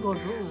अगाडि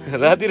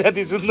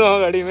राति सुत्नु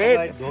अगाडि मेट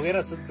ढोगेर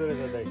सुत्दो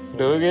रहेछ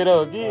ढोगेर हो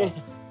कि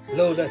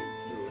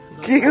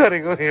के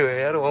गरेको यो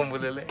यार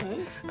वम्बुले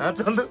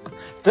चन्दु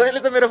तैँले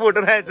त मेरो फोटो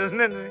राखेछस्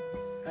नि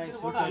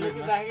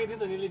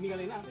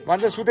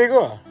भन्छ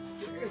सुतेको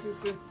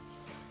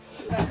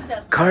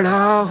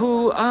खडा हो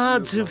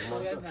आज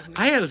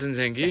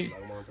आइहाल्छन् कि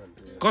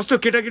कस्तो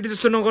केटाकेटी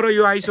जस्तो नगर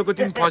यो आइसक्यो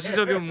तिमी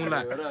फसिसक्यो मुला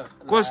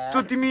कस्तो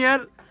तिमी यार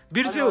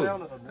बिर्स्यौ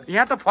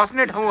यहाँ त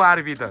फस्ने ठाउँ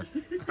आरबी त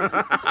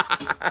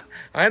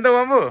होइन त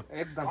वम्बु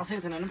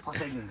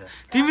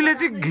तिमीले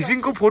चाहिँ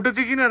घिसिङको फोटो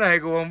चाहिँ किन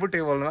राखेको वम्बु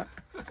टेबलमा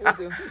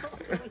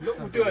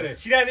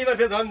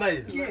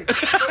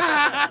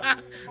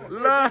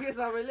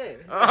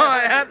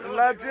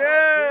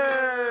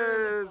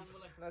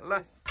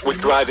We're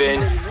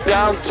driving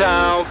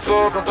downtown,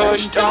 full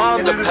pushed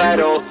on the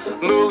pedal.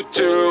 Move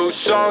to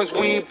songs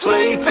we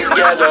play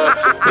together.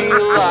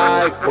 Feel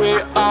like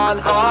we're on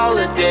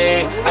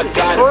holiday. I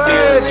got a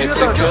feeling it's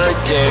a good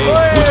day.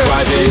 We're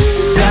driving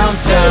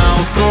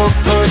downtown, full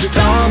pushed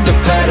on the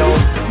pedal.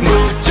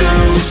 Move to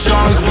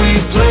songs we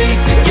play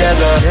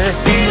together.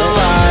 Feel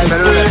like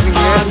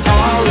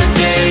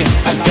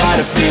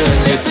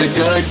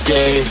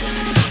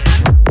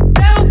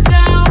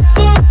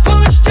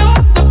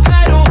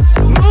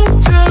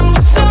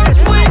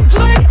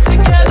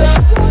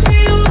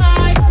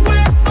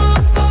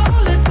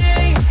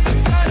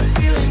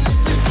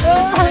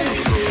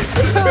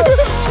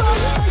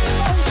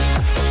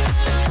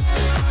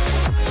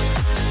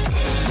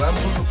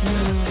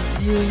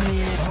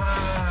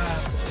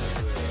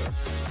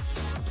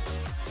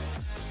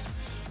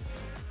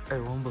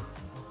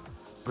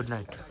good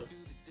night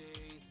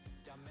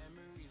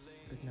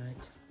good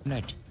night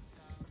night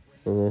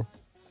good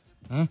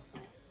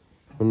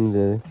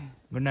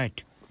good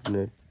night ल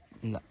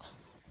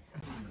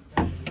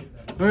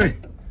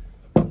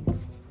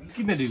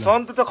किन ढिलो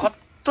सन्तु त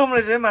खत्तम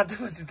रहेछ है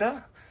माथिपछि त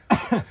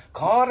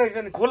रहेछ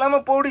नि खोलामा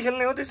पौडी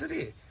खेल्ने हो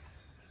त्यसरी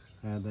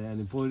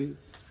अनि पौडी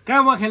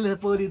कहाँमा खेल्ने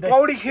पौडी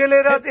पौडी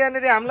खेलेर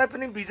त्यहाँनिर हामीलाई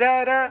पनि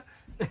भिजाएर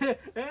ए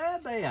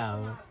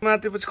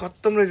माथिपछि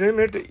खत्तम रहेछ है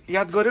मेट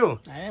याद गर्यो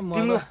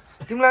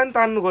तिमीलाई पनि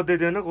तान्नु खोज्दै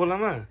थियो होइन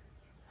खोलामा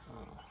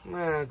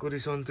माकुरी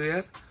सन्तु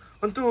यार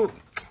अनि तँ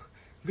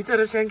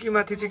बिचरा स्याङ्की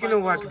माथि चाहिँ किन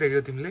वाक्दिएको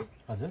तिमीले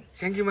हजुर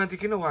स्याङ्की माथि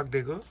किन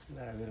वाक्दिएको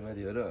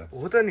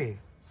हो त नि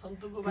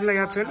तिमीलाई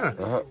याद छैन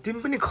तिमी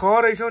पनि ख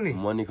रहेछौ नि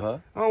मनी ख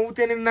ऊ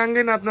त्यहाँनिर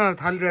नाङ्गै नाच्न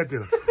थालिरहेको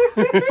थियो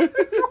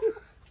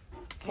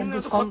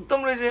खत्तम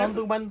रहेछ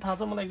सन्तुक बानी थाहा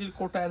छ मलाई एक्चुअली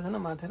कोटाएर छैन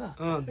माथेर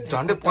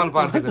झन्डै पल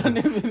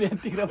पारिदिएको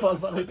यतिखेर पल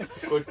पारेको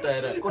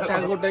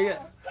कोटा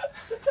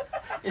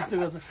यस्तो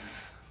गर्छ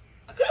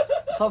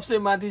सबसे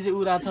माथि चाहिँ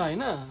ऊ रहेछ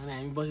होइन अनि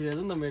हामी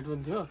बसिरहेको छ नि त मेट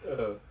पनि थियो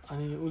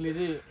अनि उसले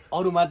चाहिँ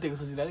अरू माथिको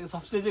सोचिरहेको थियो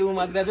सबसे चाहिँ ऊ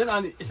माथिरहेको थियो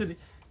अनि यसरी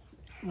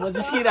म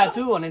जिस्किरहेको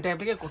छु भन्ने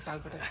टाइपले क्या कोटा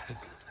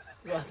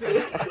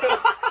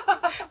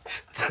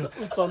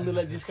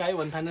चन्दुलाई जिस्कायो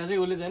भन्ने ठानेर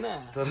चाहिँ उसले चाहिँ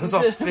तर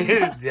सबसे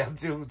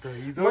झ्याप्चे छ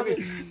हिजो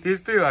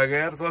त्यस्तै भएको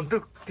यार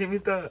सन्तुक तिमी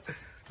त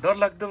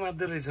डरलाग्दो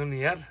मात्दै रहेछौ नि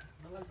यार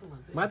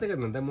माथेको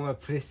भन्दा म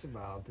फ्रेस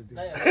भयो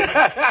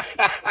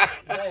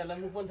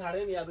मुख पनि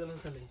छाड्यो नि याद गर्नु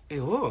ए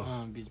हो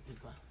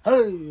बिचमा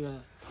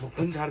मुख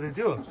पनि छाड्दै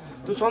थियो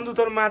त्यो सन्तु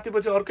तर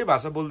माथिपछि अर्कै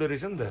भाषा बोल्दो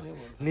रहेछ नि त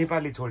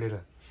नेपाली छोडेर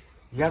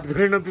याद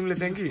गरेन तिमीले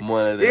स्याङ्की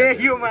ए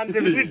यो मान्छे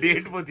पनि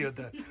डेट पो थियो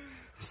त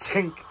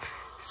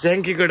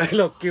स्याङ्कीको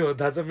डाइलग के हो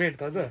थाहा छ मेट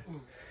थाहा छ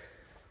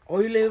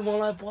अहिले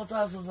मलाई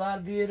 50,000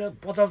 दिएर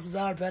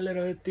 50,000 फ्यालेर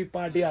यति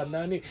पार्टी हान्दा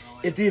पनि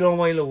यति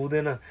रमाइलो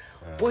हुँदैन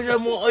पैसा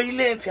म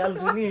अहिले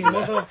फ्याल्छु नि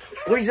मसँग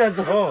पैसा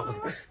छ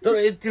तर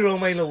यति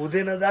रमाइलो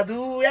हुँदैन दादु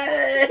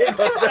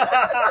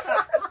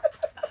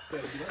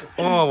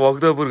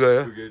भक्तपुर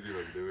गयो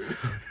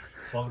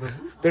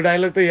त्यो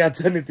डाइलग त याद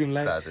छ नि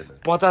तिमीलाई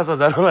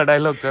 50,000 वाला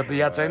डाइलग छ त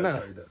याद छैन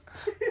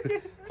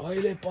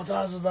अहिले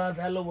 50,000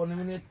 फ्यालो भन्यो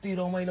भने यति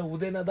रमाइलो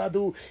हुँदैन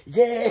दादु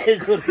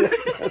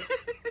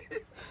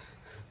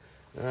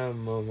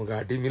म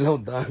घाँटी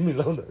मिलाउँदा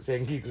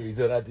स्याङ्कीको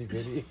हिजो राति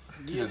फेरि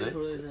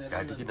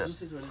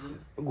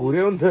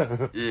घुर्यो नि त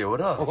ए हो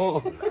र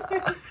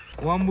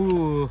वाम्बु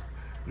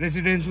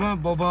रेसिडेन्समा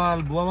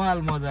बवाल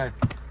मजा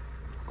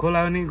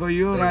खोला पनि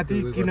गइयो राति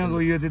किन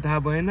गइयो चाहिँ थाहा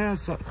भएन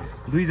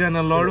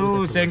दुईजना लडो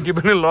स्याङ्की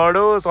पनि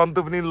लडो सन्तु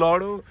पनि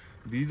लडो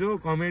भिजो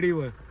कमेडी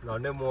भयो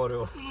झन्डै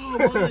मर्यो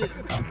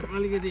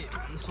अलिकति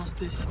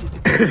सस्तै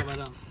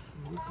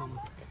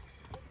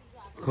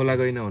खोला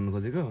गइन भन्नु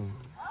खोजेको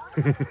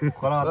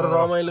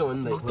रमाइलो हो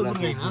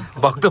नि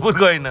भक्तपुर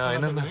गइन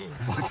होइन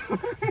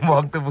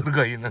भक्तपुर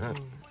गइन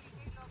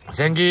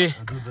स्याङ्की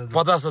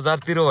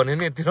 50,000 तिरो भन्यो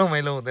नि यति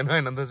रमाइलो हुँदैन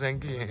होइन त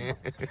स्याङ्की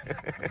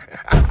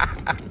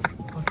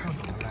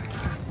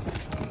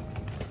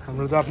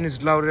हाम्रो जापानिज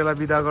लाउरेलाई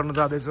बिदा गर्न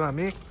जाँदैछौँ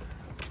हामी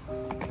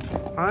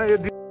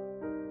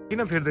किन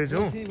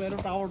फिर्दैछौँ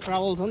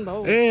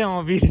ए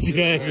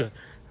बिर्सिरहेको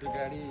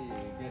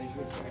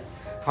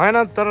होइन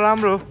तर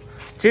राम्रो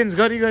चेन्ज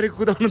गरी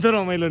कुदाउनु त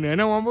रमाइलो नि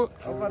होइन वाम्बु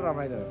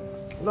रमाइलो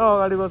ल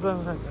अगाडि बस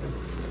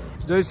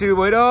जय श्री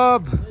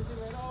भैरव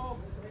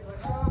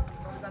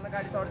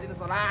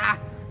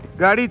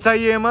गाडी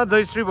चाहिएमा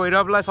जय श्री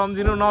भैरवलाई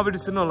सम्झिनु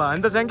नबिर्सिनु होला होइन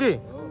त स्याङ्की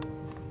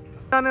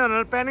जाने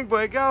भनेर प्यानिक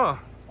भयो क्या हो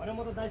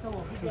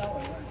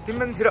तिमी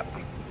पनि छिर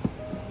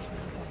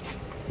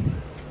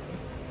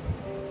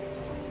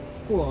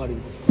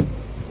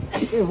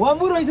ए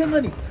वाम्बु रहेछ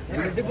नि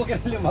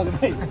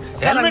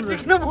हेलमेट चाहिँ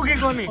किन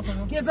बोकेको नि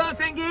के छ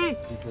स्याङ्की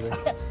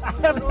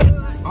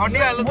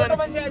हटिहाल्नु त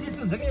मान्छे आज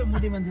यस्तो हुन्छ के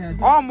मोटी मान्छे आज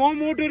म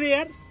मोटो रे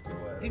यार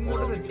तिमी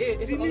मोटो ए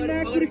यसो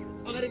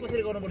अगाडि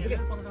कसरी गर्नुपर्छ के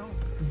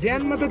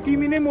ज्यानमा त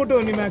तिमी नै मोटो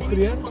हो नि माग्छु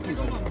यार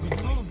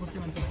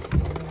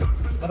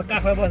अब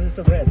काखमा बस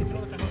जस्तो भइहाल्छ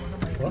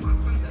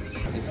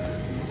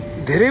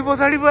धेरै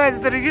पछाडि भएछ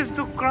त रिगिस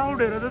त्यो क्राउड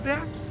हेर त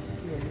त्यहाँ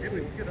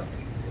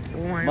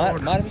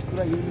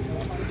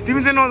तिमी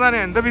चाहिँ नजाने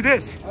होइन त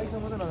विदेश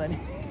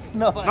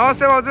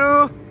नमस्ते भाउजू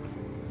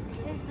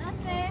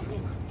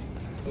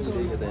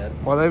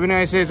बधाई पनि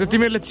आइसकेको छ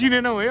तिमीहरूले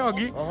चिनेनौ है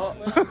अघि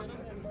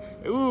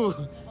ऊ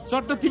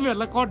सट्ट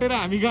तिमीहरूलाई कटेर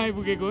हामी गाई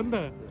पुगेको हो नि त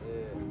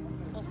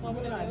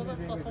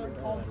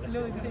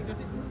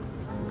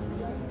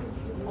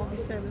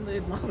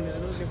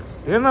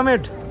हेर्न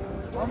मेट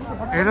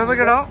हेर त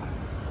केटा हो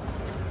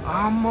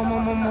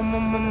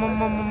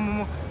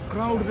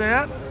क्राउड त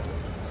यार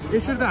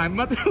यसरी त हामी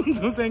मात्रै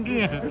हुन्छौँ स्याङ्की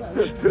यहाँ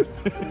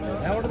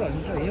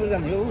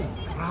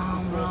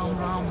राम राम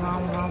राम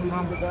राम राम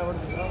राम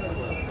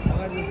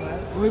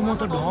ओइ म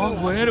त ढक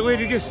भयो यार ओइ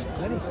रिकेश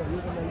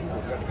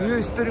यो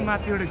यस्तरी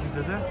माथिबाट खिच्छ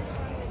त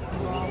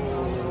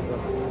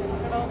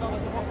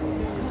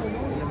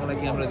मलाई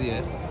क्यामेरा दियो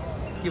यार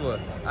के भयो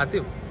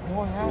आत्यो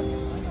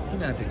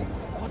किन आत्यो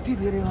कति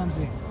धेरै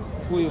मान्छे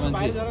कोही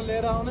मान्छे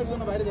लिएर आउने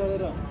सुन बाहिर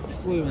झरेर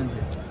कोही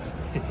मान्छे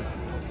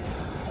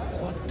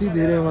कति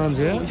धेरै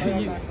मान्छे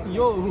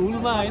यो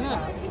हुलमा होइन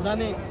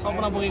जाने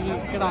सपना बोकेको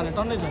केटाहरूले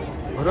टन्नै छ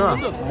र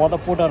म त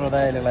पोटर हो त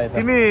अहिलेलाई त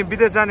तिमी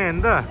विदेश जाने होइन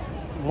त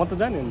म त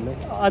जाने नि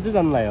अझै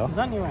जानुलाई हो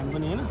जाने हो हामी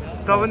पनि होइन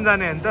त पनि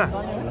जाने होइन त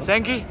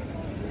स्याङ्की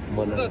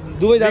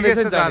दुवै जाँदैछ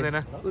नि जाँदैन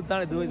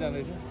जाने दुवै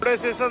जाँदैछ पुरै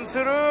सेसन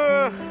सुरु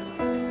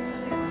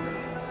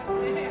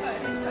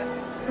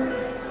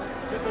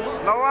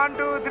ल 1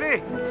 2 3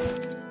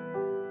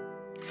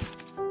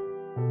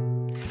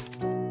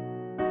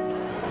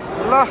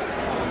 ल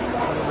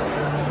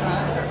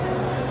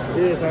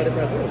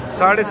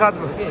 7:30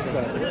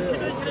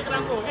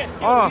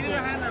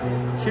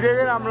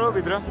 छिरेकै राम्रो हो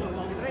भित्र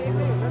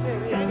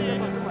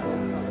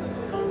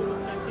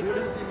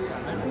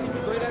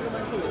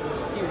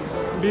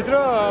भित्र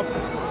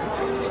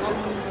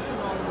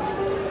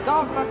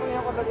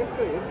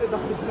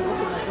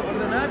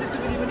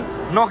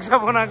नक्सा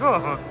बनाएको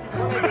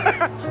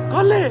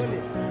कसले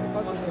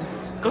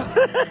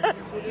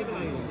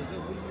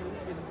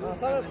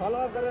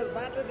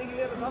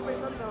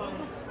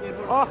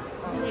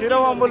छिरो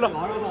वाम्बु ल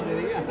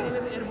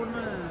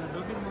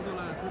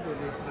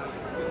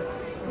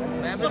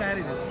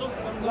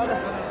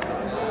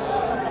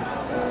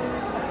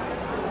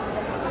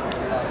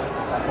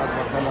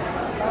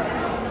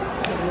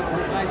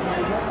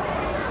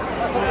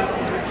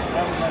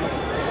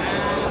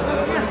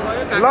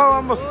ल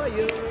वाम्बु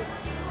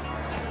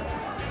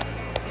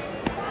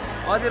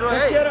हजुर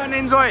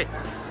इन्जोय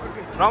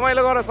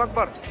रमाइलो गर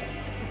सकभर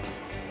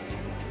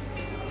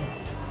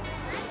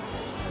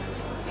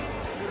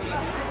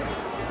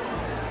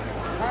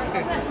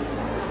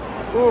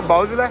ऊ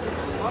भाउजूलाई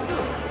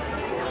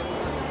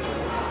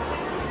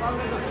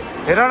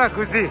हेर न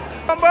खुसी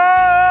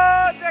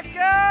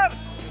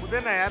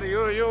हुँदैन यार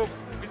यो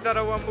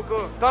बिचरा वाम्बुको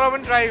तर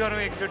पनि ट्राई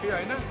गरौँ एकचोटि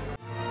होइन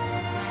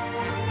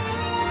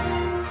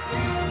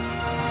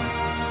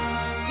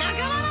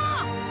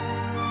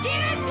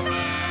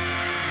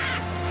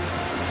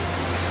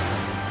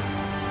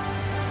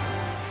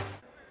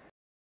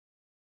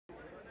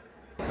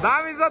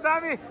दामी छ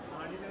दामी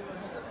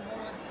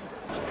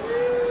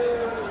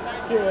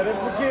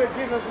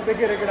के जस्तो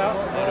देखेर केटा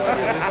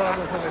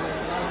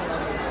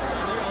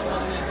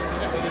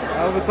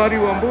अब सरी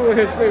वाम्बु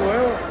यस्तै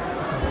भयो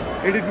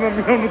एडिटमा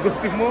मिलाउनु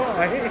खोज्छु म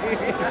है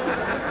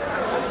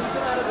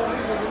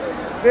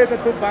त्यही त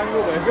त्यो बाङ्गो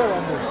भयो क्या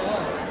वाम्बु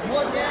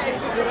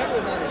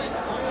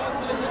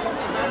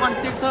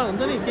टेक्छ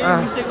हुन्छ नि केही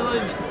मिस्टेक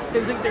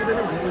टेक्दैन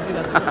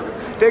सोचिरहेको छ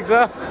टेक्छ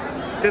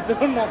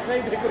त्यत्रो नक्सै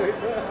दिएको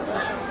रहेछ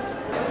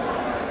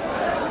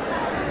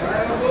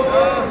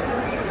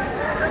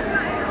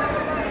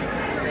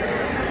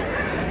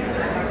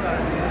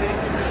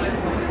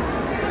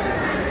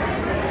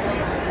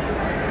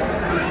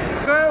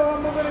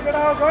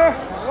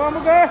वाम्बु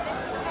गयो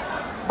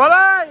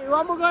बधाई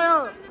वाम्बु गयो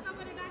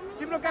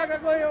तिम्रो काका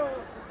गयो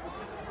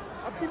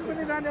अब तिमी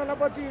पनि जाने होला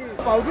पछि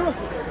भाउजू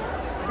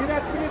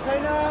विराज पनि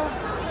छैन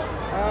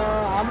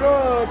हाम्रो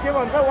के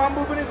भन्छ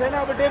वाम्बु पनि छैन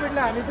अब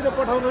डेभिडलाई हामीतिर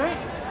पठाउनु है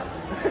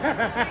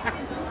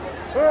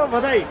ओ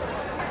बधाई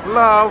ल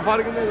अब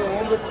फर्किँदै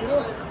वाम्बु छिरो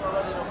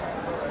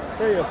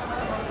त्यही हो